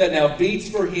flesh that now beats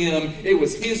for Him. It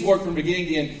was His work from beginning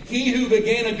to end. He who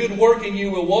began a good work in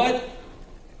you will what?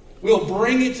 Will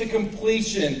bring it to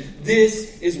completion.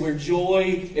 This is where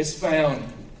joy is found.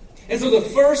 And so the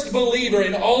first believer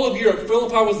in all of Europe,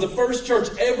 Philippi was the first church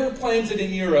ever planted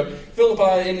in Europe.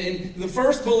 Philippi, and the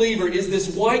first believer is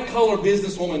this white-collar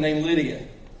businesswoman named Lydia.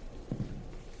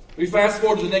 We fast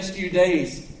forward to the next few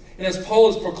days. And as Paul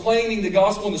is proclaiming the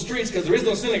gospel in the streets, because there is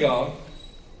no synagogue,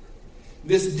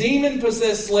 this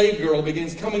demon-possessed slave girl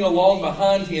begins coming along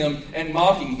behind him and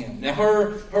mocking him. Now,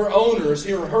 her owners,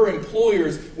 her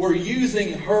employers, were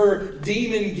using her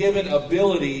demon-given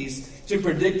abilities to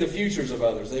predict the futures of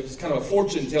others. It was kind of a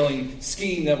fortune-telling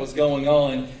scheme that was going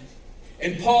on.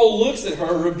 And Paul looks at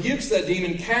her, rebukes that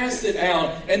demon, casts it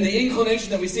out, and the inclination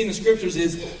that we see in the Scriptures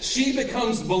is she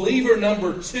becomes believer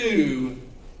number 2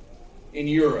 in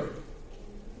Europe.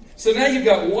 So now you've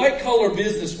got white-collar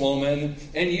businesswoman,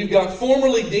 and you've got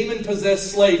formerly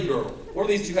demon-possessed slave girl. What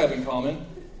do these two have in common?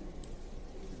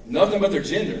 Nothing but their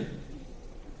gender.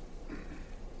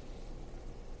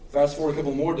 Fast forward a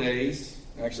couple more days,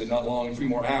 actually not long, a few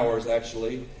more hours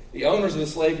actually, the owners of the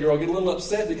slave girl get a little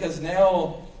upset because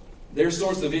now their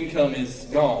source of income is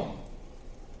gone.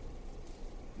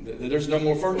 There's no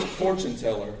more fortune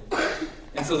teller.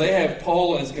 And so they have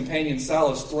Paul and his companion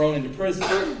Silas thrown into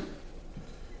prison.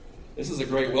 This is a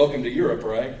great welcome to Europe,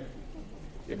 right?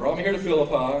 You brought me here to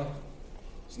Philippi.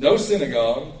 There's no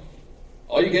synagogue.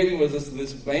 All you gave me was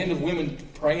this band of women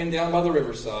praying down by the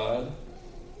riverside.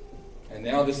 And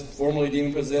now this formerly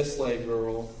demon-possessed slave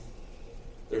girl.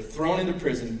 They're thrown into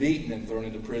prison, beaten and thrown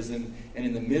into prison. And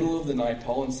in the middle of the night,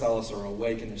 Paul and Silas are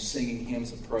awake and they're singing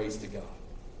hymns of praise to God.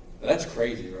 Now, that's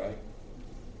crazy, right?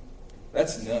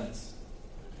 That's nuts.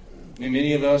 I mean,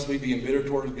 many of us, we'd be embittered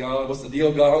towards God. What's the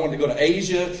deal, God? I want to go to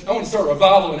Asia. I want to start a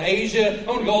revival in Asia. I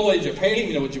want to go all the way to Japan.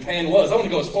 You know what Japan was. I want to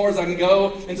go as far as I can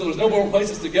go until there's no more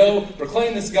places to go.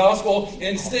 Proclaim this gospel. And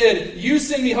instead, you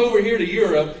send me over here to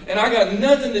Europe, and I got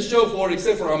nothing to show for it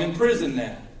except for I'm in prison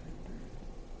now.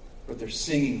 But they're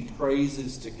singing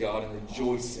praises to God and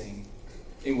rejoicing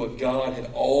in what God had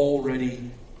already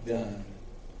done.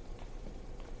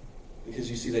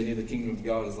 Because you see, they knew the kingdom of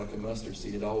God is like a mustard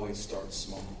seed. It always starts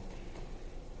small.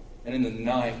 And in the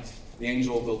night, the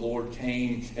angel of the Lord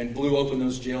came and blew open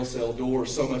those jail cell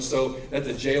doors, so much so that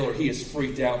the jailer, he is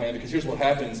freaked out, man. Because here's what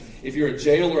happens. If you're a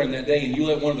jailer in that day and you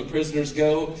let one of the prisoners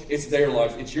go, it's their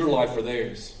life. It's your life or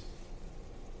theirs.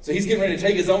 So he's getting ready to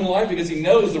take his own life because he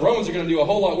knows the Romans are going to do a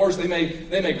whole lot worse. They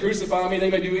may crucify me.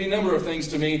 They may do any number of things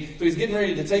to me. So he's getting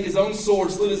ready to take his own sword,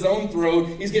 slit his own throat.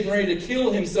 He's getting ready to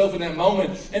kill himself in that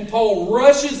moment. And Paul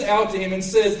rushes out to him and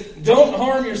says, "Don't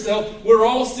harm yourself. We're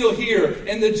all still here."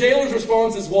 And the jailer's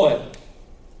response is what?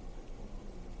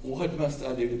 "What must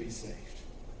I do to be saved?"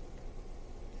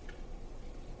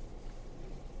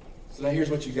 So now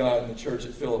here's what you got in the church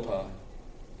at Philippi.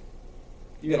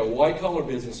 You got a white-collar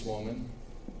businesswoman.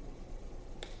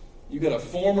 You got a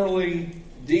formerly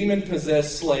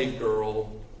demon-possessed slave girl,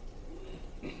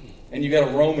 and you got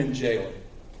a Roman jailer.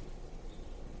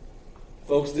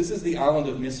 Folks, this is the island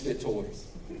of misfit toys.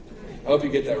 I hope you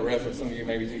get that reference. Some of you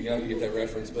may be too young to get that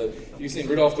reference, but you've seen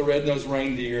Rudolph the Red-Nosed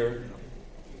Reindeer.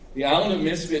 The island of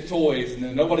misfit toys,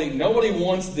 and nobody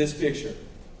wants this picture.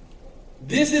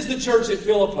 This is the church at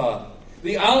Philippi.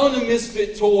 The island of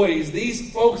misfit toys.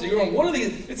 These folks are going, what are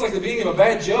these? It's like the beginning of a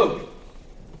bad joke.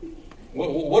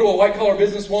 What do a white-collar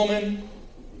businesswoman,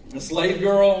 a slave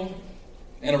girl,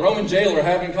 and a Roman jailer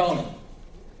have in common?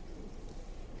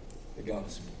 The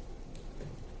gospel.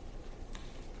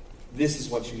 This is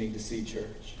what you need to see,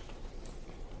 church.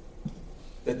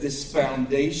 That this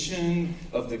foundation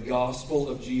of the gospel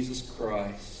of Jesus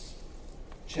Christ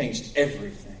changed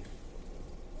everything.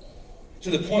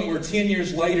 To the point where 10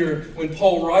 years later, when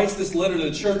Paul writes this letter to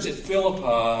the church at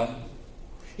Philippi,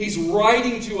 he's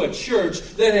writing to a church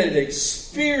that had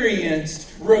experienced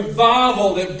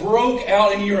revival that broke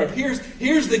out in Europe.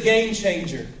 Here's the game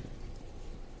changer.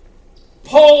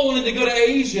 Paul wanted to go to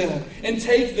Asia and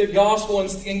take the gospel,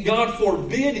 and God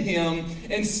forbid him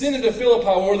and sent him to Philippi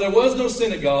where there was no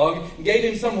synagogue, gave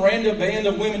him some random band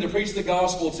of women to preach the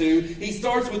gospel to. He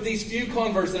starts with these few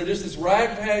converts that are just this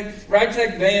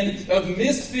ragtag band of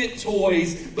misfit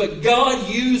toys, but God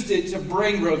used it to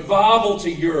bring revival to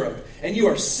Europe. And you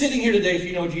are sitting here today if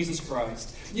you know Jesus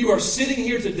Christ. You are sitting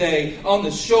here today on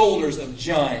the shoulders of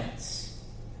giants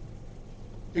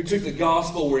who took the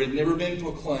gospel where it had never been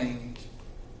proclaimed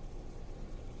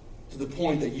to the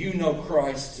point that you know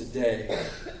Christ today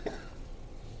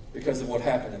because of what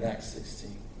happened in Acts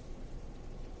 16.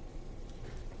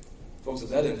 Folks, if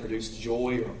that didn't produce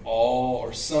joy or awe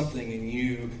or something in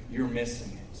you, you're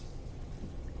missing it.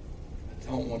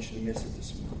 I don't want you to miss it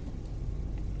this morning.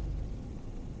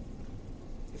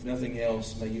 If nothing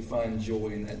else, may you find joy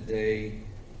in that day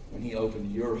when He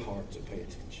opened your heart to pay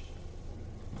attention.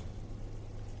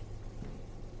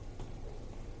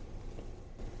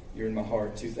 You're in my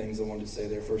heart. Two things I wanted to say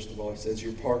there. First of all, He says,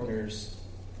 you're partners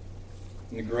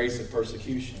in the grace of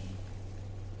persecution.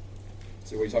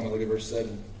 See what you're talking about? Look at verse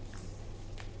 7.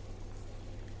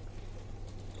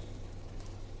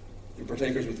 You're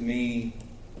partakers with me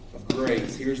of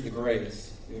grace. Here's the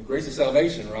grace. Grace of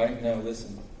salvation, right? No,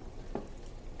 listen.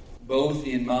 Both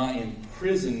in my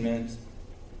imprisonment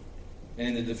and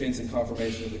in the defense and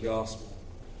confirmation of the gospel.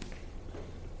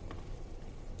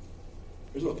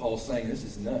 Here's what Paul's saying. This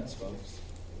is nuts, folks.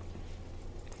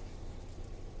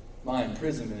 My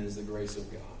imprisonment is the grace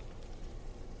of God.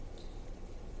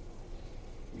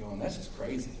 You're going, that's just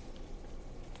crazy.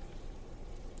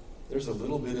 There's a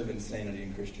little bit of insanity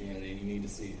in Christianity, and you need to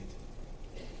see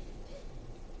it.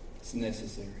 It's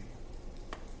necessary.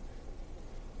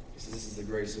 He says, this is the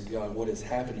grace of God. What has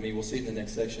happened to me, we'll see it in the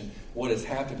next section. What has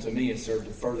happened to me has served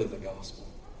to further the gospel.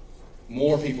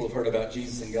 More people have heard about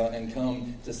Jesus and God and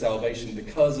come to salvation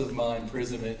because of my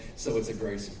imprisonment, so it's a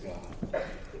grace of God.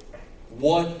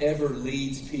 Whatever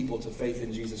leads people to faith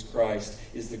in Jesus Christ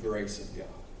is the grace of God.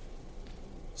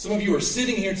 Some of you are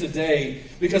sitting here today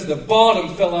because the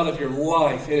bottom fell out of your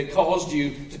life and it caused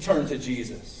you to turn to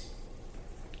Jesus.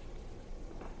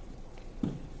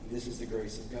 This is the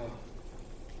grace of God.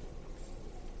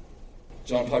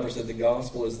 John Piper said the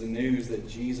gospel is the news that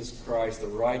Jesus Christ, the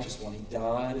righteous one, He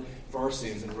died for our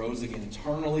sins and rose again,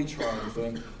 eternally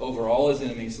triumphant over all His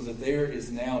enemies, so that there is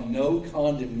now no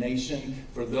condemnation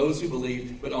for those who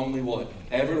believe, but only what?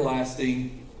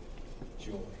 Everlasting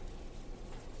joy.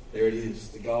 There it is,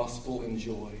 the gospel and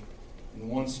joy. And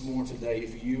once more today,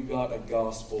 if you got a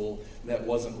gospel that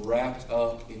wasn't wrapped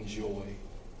up in joy,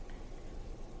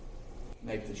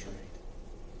 make the trade.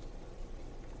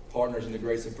 Partners in the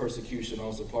grace of persecution,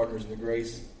 also partners in the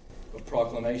grace of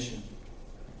proclamation.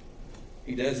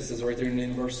 He does, it says right there in the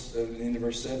end of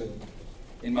verse 7.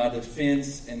 In my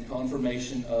defense and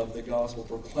confirmation of the gospel,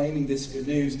 proclaiming this good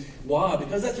news. Why?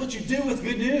 Because that's what you do with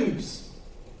good news.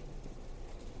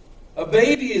 A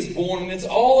baby is born and it's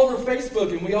all over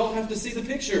Facebook and we all have to see the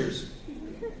pictures.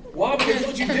 Why? Because that's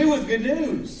what you do with good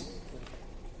news.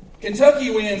 Kentucky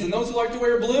wins, and those who like to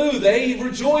wear blue, they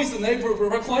rejoice and they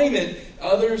proclaim it.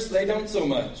 Others, they don't so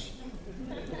much.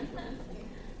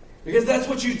 Because that's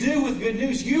what you do with good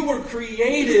news. You were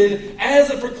created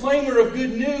as a proclaimer of good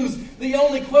news. The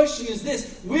only question is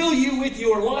this: will you with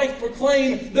your life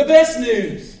proclaim the best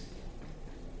news?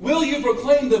 Will you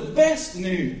proclaim the best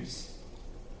news?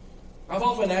 I've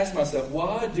often asked myself,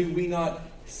 why do we not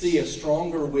see a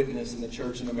stronger witness in the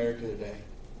church in America today?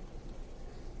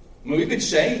 I mean, we've been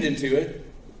shamed into it.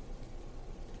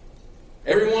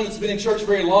 Everyone that's been in church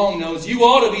very long knows you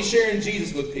ought to be sharing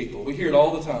Jesus with people. We hear it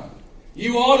all the time.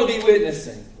 You ought to be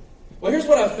witnessing. Well, here's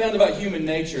what I've found about human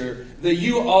nature. The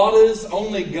you oughtas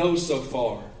only go so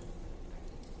far.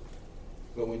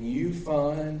 But when you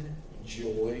find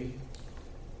joy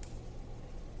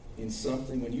in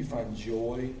something, when you find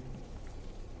joy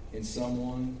in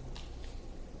someone,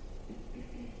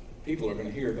 people are going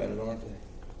to hear about it, aren't they?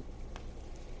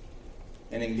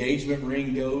 An engagement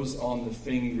ring goes on the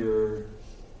finger,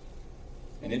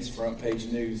 and it's front page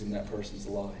news in that person's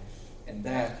life. And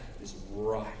that is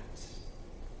right.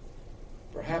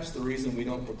 Perhaps the reason we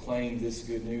don't proclaim this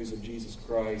good news of Jesus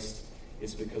Christ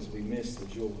is because we miss the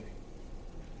joy.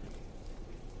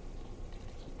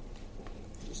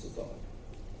 Just a thought.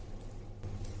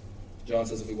 John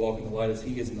says if we walk in the light as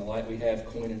He is in the light, we have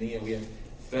koinonia, we have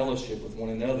fellowship with one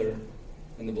another.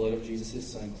 And the blood of Jesus,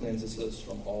 His Son, cleanses us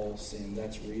from all sin.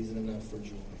 That's reason enough for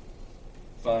joy.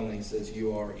 Finally, He says,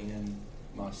 you are in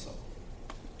my soul.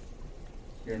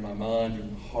 You're in my mind, you're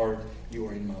in my heart, you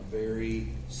are in my very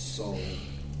soul.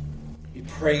 He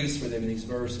prays for them in these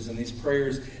verses and these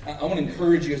prayers. I want to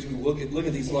encourage you as we look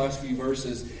at these last few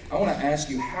verses. I want to ask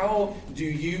you, how do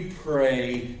you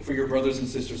pray for your brothers and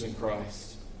sisters in Christ?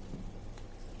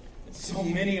 So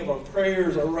many of our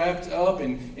prayers are wrapped up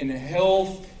in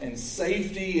health and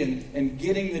safety and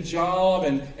getting the job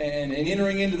and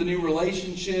entering into the new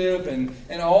relationship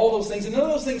and all those things. And none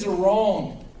of those things are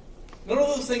wrong. None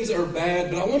of those things are bad.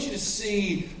 But I want you to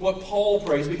see what Paul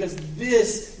prays, because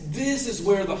this is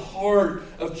where the heart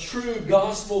of true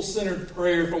gospel-centered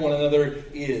prayer for one another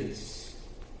is.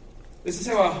 This is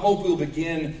how I hope we'll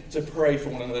begin to pray for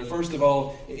one another. First of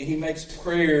all, he makes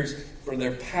prayers for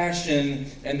their passion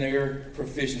and their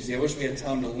proficiency. I wish we had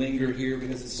time to linger here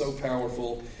because it's so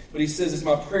powerful. But he says, it's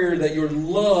my prayer that your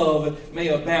love may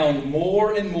abound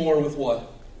more and more with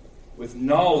what? With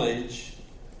knowledge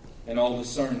and all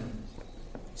discernment.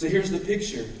 So here's the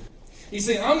picture. He's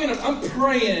saying, I'm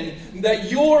praying that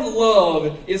your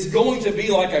love is going to be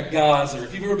like a geyser.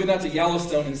 If you've ever been out to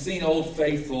Yellowstone and seen Old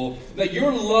Faithful, that your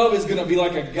love is going to be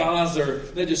like a geyser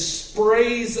that just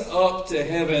sprays up to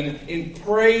heaven in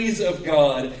praise of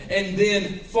God and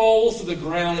then falls to the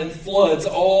ground and floods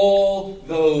all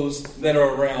those that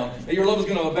are around. That your love is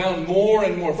going to abound more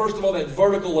and more. First of all, that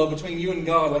vertical love between you and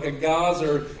God, like a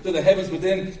geyser to the heavens, but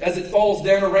then as it falls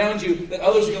down around you, that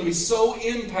others are going to be so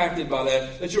impacted by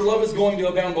that your love is going to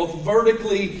abound both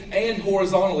vertically and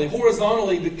horizontally.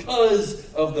 Horizontally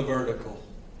because of the vertical.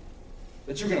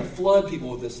 That you're going to flood people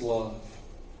with this love.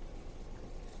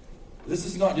 This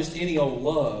is not just any old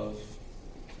love.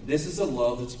 This is a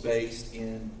love that's based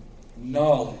in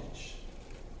knowledge.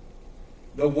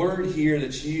 The word here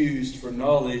that's used for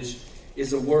knowledge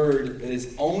is a word that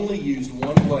is only used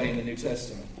one way in the New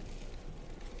Testament.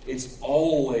 It's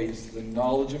always the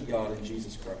knowledge of God in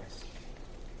Jesus Christ.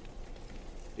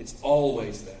 It's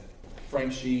always that.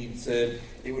 Frank Sheen said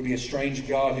it would be a strange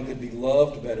God who could be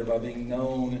loved better by being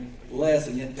known less.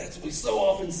 And yet that's what we so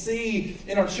often see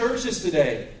in our churches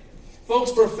today.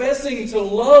 Folks professing to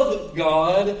love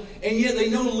God, and yet they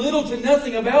know little to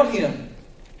nothing about Him.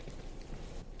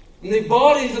 And they've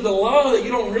bought into the lie that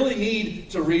you don't really need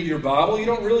to read your Bible. You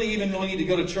don't really even need to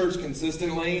go to church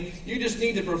consistently. You just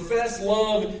need to profess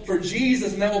love for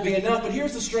Jesus, and that will be enough. But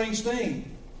here's the strange thing.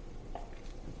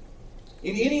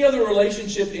 In any other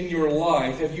relationship in your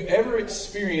life, have you ever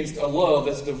experienced a love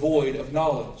that's devoid of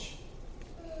knowledge?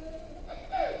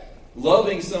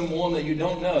 Loving someone that you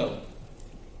don't know.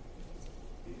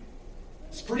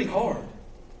 It's pretty hard.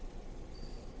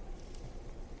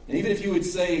 And even if you would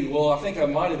say, well, I think I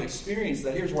might have experienced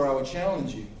that, here's where I would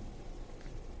challenge you.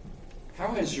 How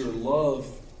has your love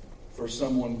for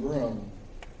someone grown?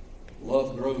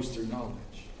 Love grows through knowledge.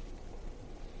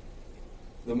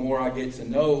 The more I get to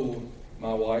know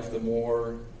my wife, the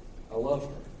more I love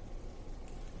her.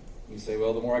 You say,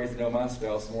 well, the more I get to know my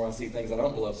spouse, the more I see things I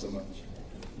don't love so much.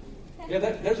 Yeah,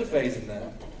 there's a phase in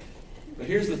that. But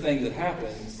here's the thing that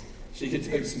happens. She could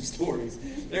tell you some stories.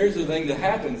 There's the thing that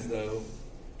happens, though.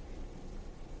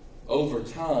 Over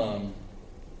time,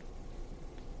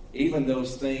 even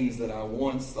those things that I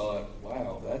once thought,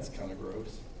 wow, that's kind of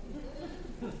gross,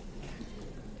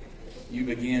 you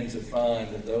begin to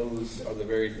find that those are the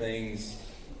very things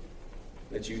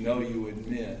that you know you would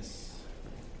miss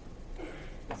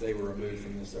if they were removed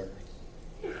from this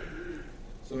earth.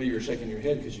 Some of you are shaking your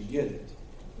head because you get it.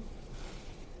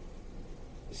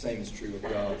 The same is true of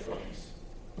God, folks.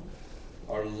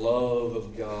 Our love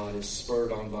of God is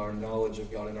spurred on by our knowledge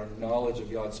of God, and our knowledge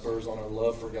of God spurs on our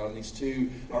love for God. And these two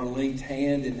are linked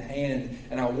hand in hand.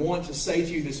 And I want to say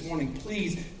to you this morning,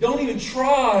 please don't even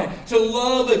try to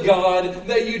love a God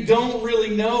that you don't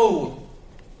really know.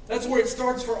 That's where it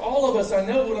starts for all of us. I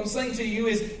know what I'm saying to you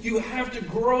is you have to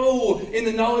grow in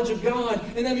the knowledge of God.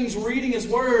 And that means reading His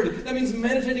Word. That means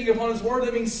meditating upon His Word.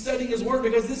 That means studying His Word,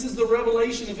 because this is the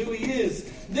revelation of who He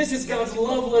is. This is God's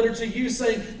love letter to you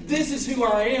saying, this is who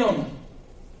I am.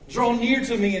 Draw near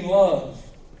to me in love.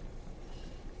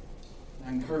 I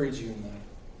encourage you in that.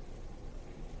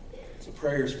 So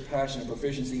prayers for passion and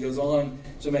proficiency. He goes on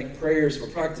to make prayers for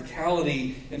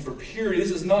practicality and for purity. This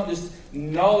is not just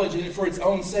knowledge in it for its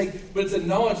own sake, but it's a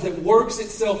knowledge that works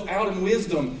itself out in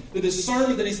wisdom. The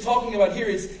discernment that he's talking about here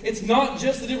is it's not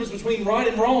just the difference between right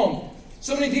and wrong.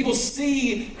 So many people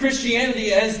see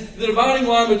Christianity as the dividing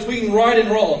line between right and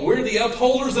wrong. We're the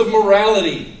upholders of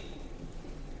morality.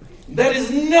 That is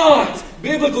not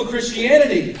biblical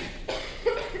Christianity.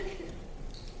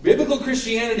 Biblical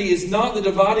Christianity is not the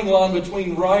dividing line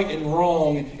between right and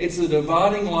wrong. It's the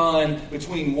dividing line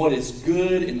between what is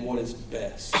good and what is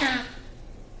best.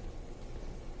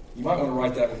 You might want to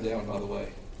write that one down, by the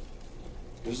way.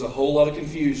 There's a whole lot of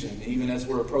confusion, even as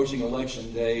we're approaching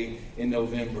Election Day in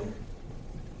November.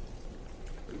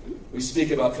 We speak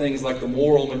about things like the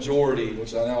moral majority,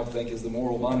 which I now think is the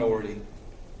moral minority.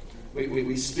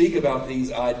 We speak about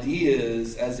these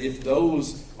ideas as if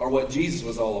those are what Jesus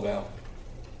was all about.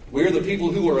 We're the people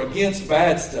who are against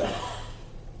bad stuff.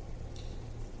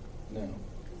 No.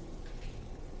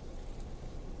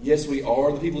 Yes, we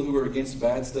are the people who are against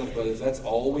bad stuff, but if that's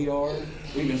all we are,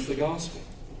 we miss the gospel.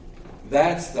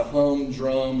 That's the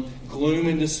humdrum, gloom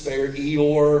and despair,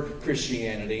 Eeyore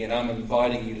Christianity, and I'm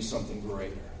inviting you to something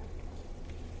greater.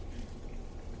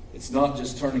 It's not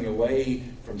just turning away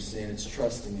from sin, it's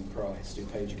trusting in Christ who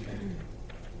paid your penalty.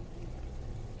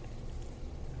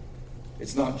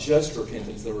 It's not just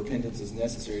repentance, though repentance is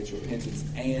necessary. It's repentance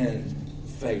and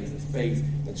faith, a faith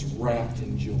that's wrapped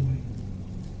in joy.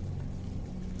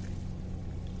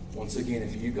 Once again,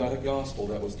 if you got a gospel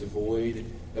that was devoid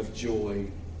of joy,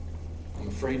 I'm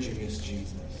afraid you miss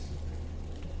Jesus.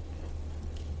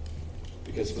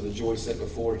 Because for the joy set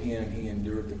before him, he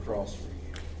endured the cross for you.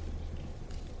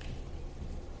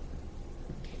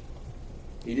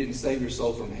 He didn't save your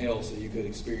soul from hell so you could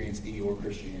experience Eeyore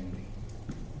Christianity.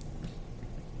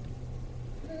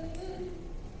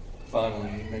 Finally,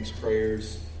 he makes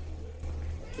prayers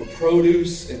for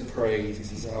produce and praise. He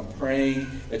says, I'm praying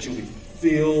that you'll be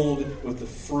filled with the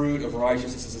fruit of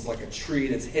righteousness. This is like a tree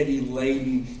that's heavy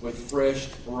laden with fresh,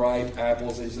 ripe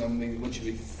apples. I want you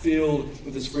to be filled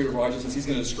with this fruit of righteousness. He's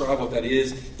going to describe what that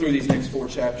is through these next 4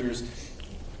 chapters.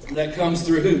 And that comes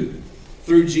through who?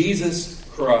 Through Jesus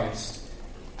Christ.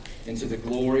 Into the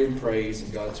glory and praise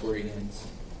of God's where he ends.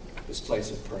 This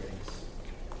place of praise.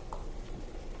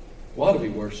 Why do we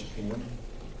worship him?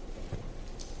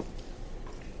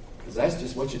 Because that's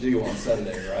just what you do on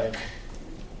Sunday, right?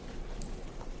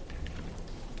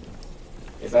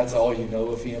 If that's all you know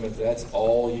of him, if that's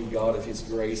all you got of his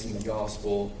grace and the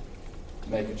gospel,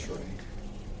 make a trade.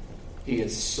 He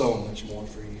has so much more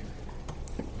for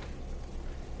you.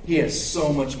 He has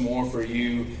so much more for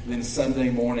you than Sunday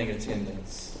morning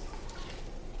attendance.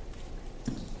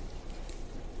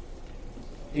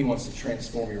 He wants to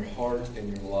transform your heart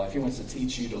and your life. He wants to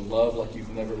teach you to love like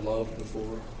you've never loved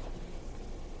before.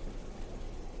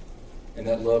 And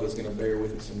that love is going to bear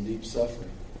with it some deep suffering.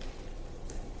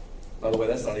 By the way,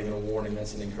 that's not even a warning,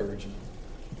 that's an encouragement.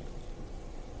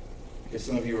 Because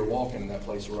some of you are walking in that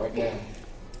place right now.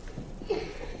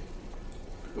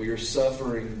 Where you're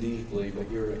suffering deeply, but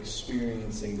you're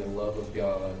experiencing the love of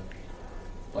God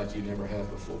like you never have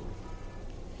before.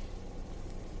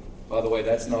 By the way,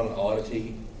 that's not an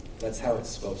oddity. That's how it's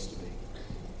supposed to be.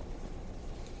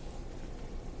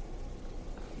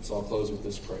 And so I'll close with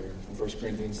this prayer from 2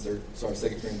 Corinthians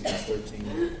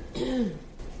 13.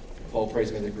 Paul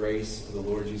prays, may the grace of the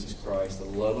Lord Jesus Christ, the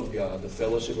love of God, the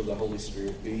fellowship of the Holy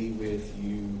Spirit be with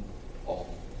you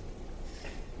all.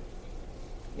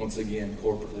 Once again,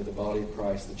 corporately, the body of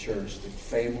Christ, the church, the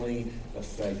family of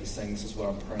faith. He's saying, this is what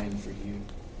I'm praying for you.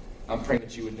 I'm praying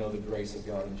that you would know the grace of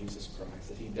God in Jesus Christ,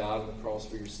 that he died on the cross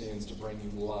for your sins to bring you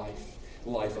life,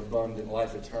 life abundant,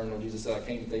 life eternal. Jesus said, I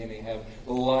came that they may have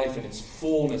life in its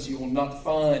fullness. You will not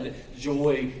find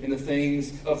joy in the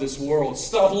things of this world.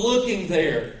 Stop looking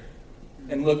there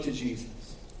and look to Jesus.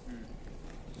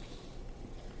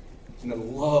 In the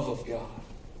love of God.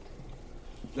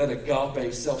 That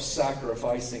agape,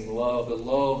 self-sacrificing love, the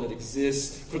love that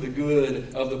exists for the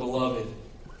good of the beloved.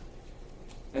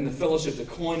 And the fellowship, the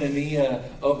koinonia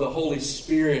of the Holy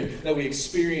Spirit that we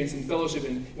experience in fellowship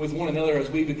with one another as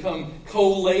we become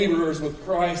co-laborers with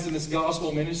Christ in this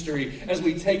gospel ministry, as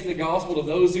we take the gospel to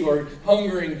those who are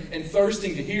hungering and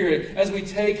thirsting to hear it, as we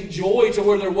take joy to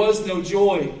where there was no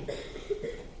joy.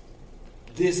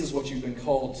 This is what you've been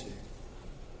called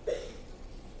to.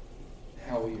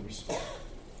 How will you respond?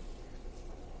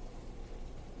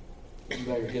 You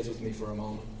bow your heads with me for a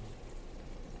moment.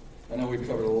 I know we've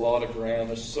covered a lot of ground.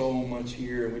 There's so much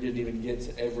here, and we didn't even get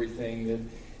to everything that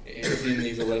is in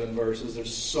these 11 verses.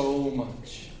 There's so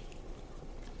much.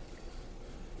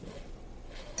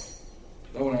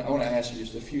 I want to ask you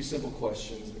just a few simple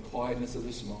questions in the quietness of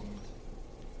this moment.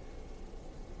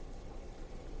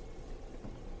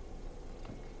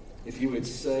 If you would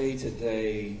say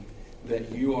today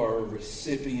that you are a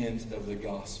recipient of the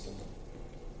gospel,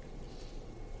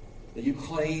 that you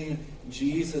claim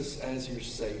Jesus as your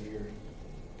Savior,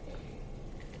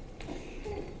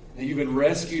 that you've been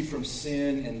rescued from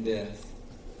sin and death,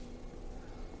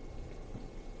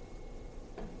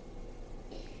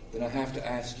 then I have to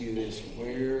ask you this: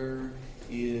 where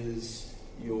is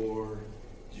your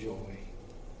joy?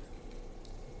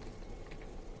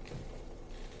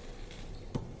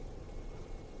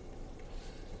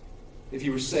 If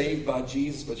you were saved by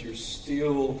Jesus, but you're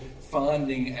still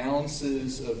finding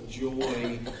ounces of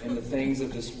joy in the things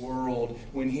of this world,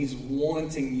 when he's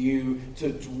wanting you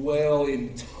to dwell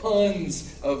in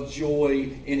tons of joy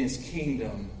in his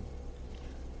kingdom,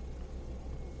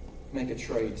 make a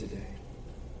trade today.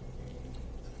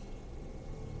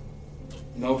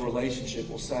 No relationship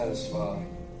will satisfy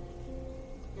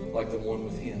like the one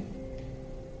with him.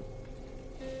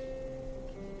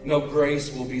 No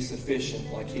grace will be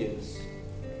sufficient like his.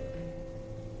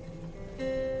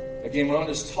 Again, we're not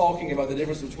just talking about the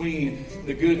difference between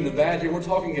the good and the bad here. We're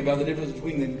talking about the difference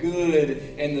between the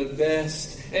good and the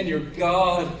best. And your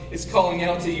God is calling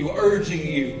out to you, urging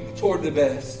you toward the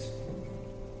best.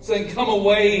 Saying, come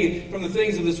away from the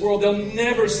things of this world. They'll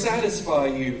never satisfy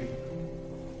you.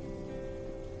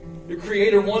 Your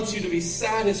Creator wants you to be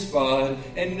satisfied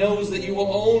and knows that you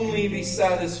will only be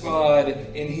satisfied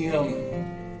in him.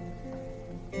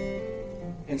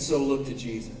 And so look to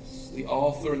Jesus, the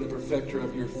author and the perfecter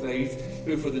of your faith,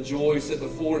 who for the joy set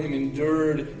before him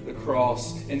endured the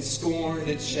cross and scorned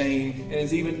its shame, and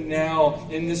is even now,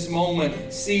 in this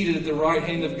moment, seated at the right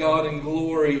hand of God in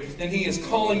glory. And he is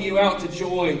calling you out to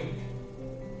joy.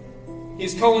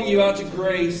 He's calling you out to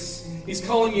grace. He's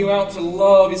calling you out to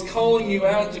love. He's calling you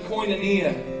out to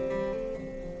koinonia.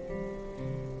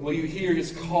 Will you hear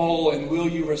his call, and will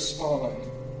you respond?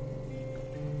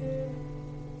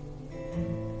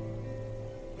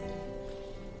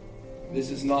 This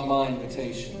is not my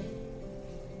invitation.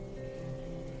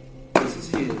 This is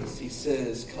his. He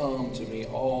says, "Come to me,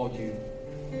 all you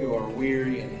who are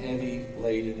weary and heavy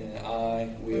laden, and I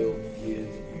will give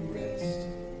you rest.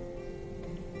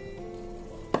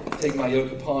 Take my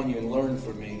yoke upon you and learn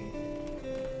from me.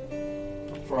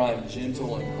 For I am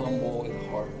gentle and humble in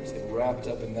heart, and wrapped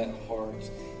up in that heart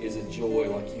is a joy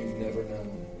like you've never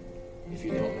known, if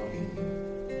you don't know him."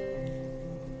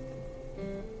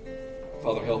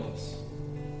 Father, help us.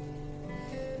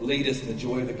 Lead us in the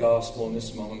joy of the gospel in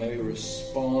this moment. May we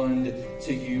respond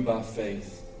to you by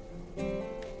faith,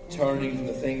 turning from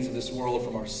the things of this world,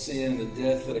 from our sin, the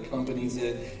death that accompanies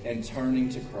it, and turning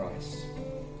to Christ.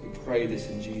 We pray this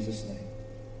in Jesus' name.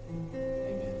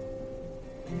 Amen.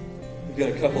 We've got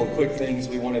a couple of quick things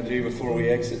we want to do before we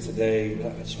exit today.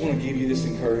 But I just want to give you this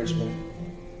encouragement.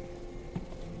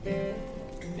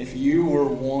 If you were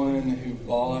one who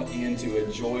bought into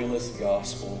a joyless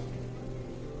gospel,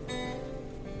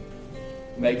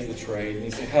 make the trade. And you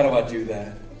say, "How do I do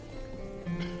that?"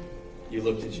 You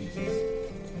look to Jesus.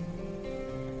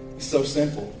 It's so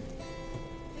simple.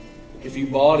 If you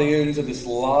bought into this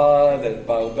lie that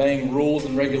by obeying rules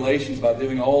and regulations, by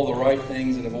doing all the right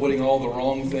things and avoiding all the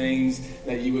wrong things,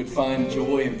 that you would find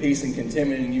joy and peace and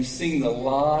contentment, and you've seen the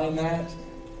lie in that,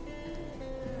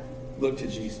 look to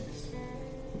Jesus.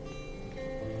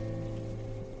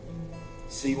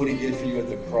 See what he did for you at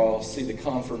the cross. See the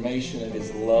confirmation of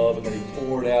his love, and that he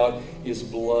poured out his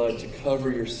blood to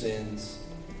cover your sins,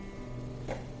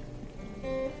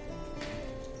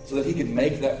 so that he could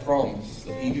make that promise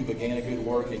that he who began a good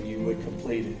work in you would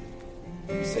complete it.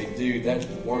 You say, "Dude, that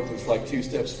work looks like 2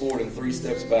 steps forward and 3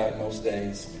 steps back most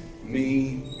days."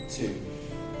 Me too.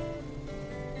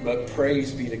 But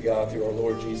praise be to God through our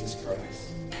Lord Jesus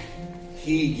Christ.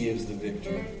 He gives the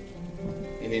victory,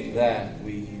 and in that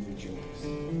we rejoice.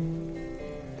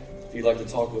 If you'd like to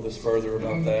talk with us further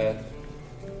about that,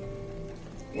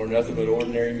 we're nothing but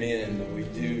ordinary men, but we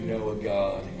do know a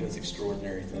God who does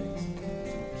extraordinary things.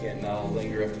 Kent and I will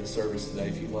linger after the service today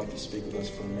if you'd like to speak with us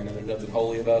for a minute. There's nothing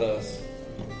holy about us,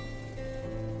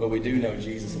 but we do know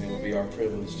Jesus, and it will be our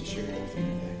privilege to share it with you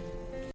today.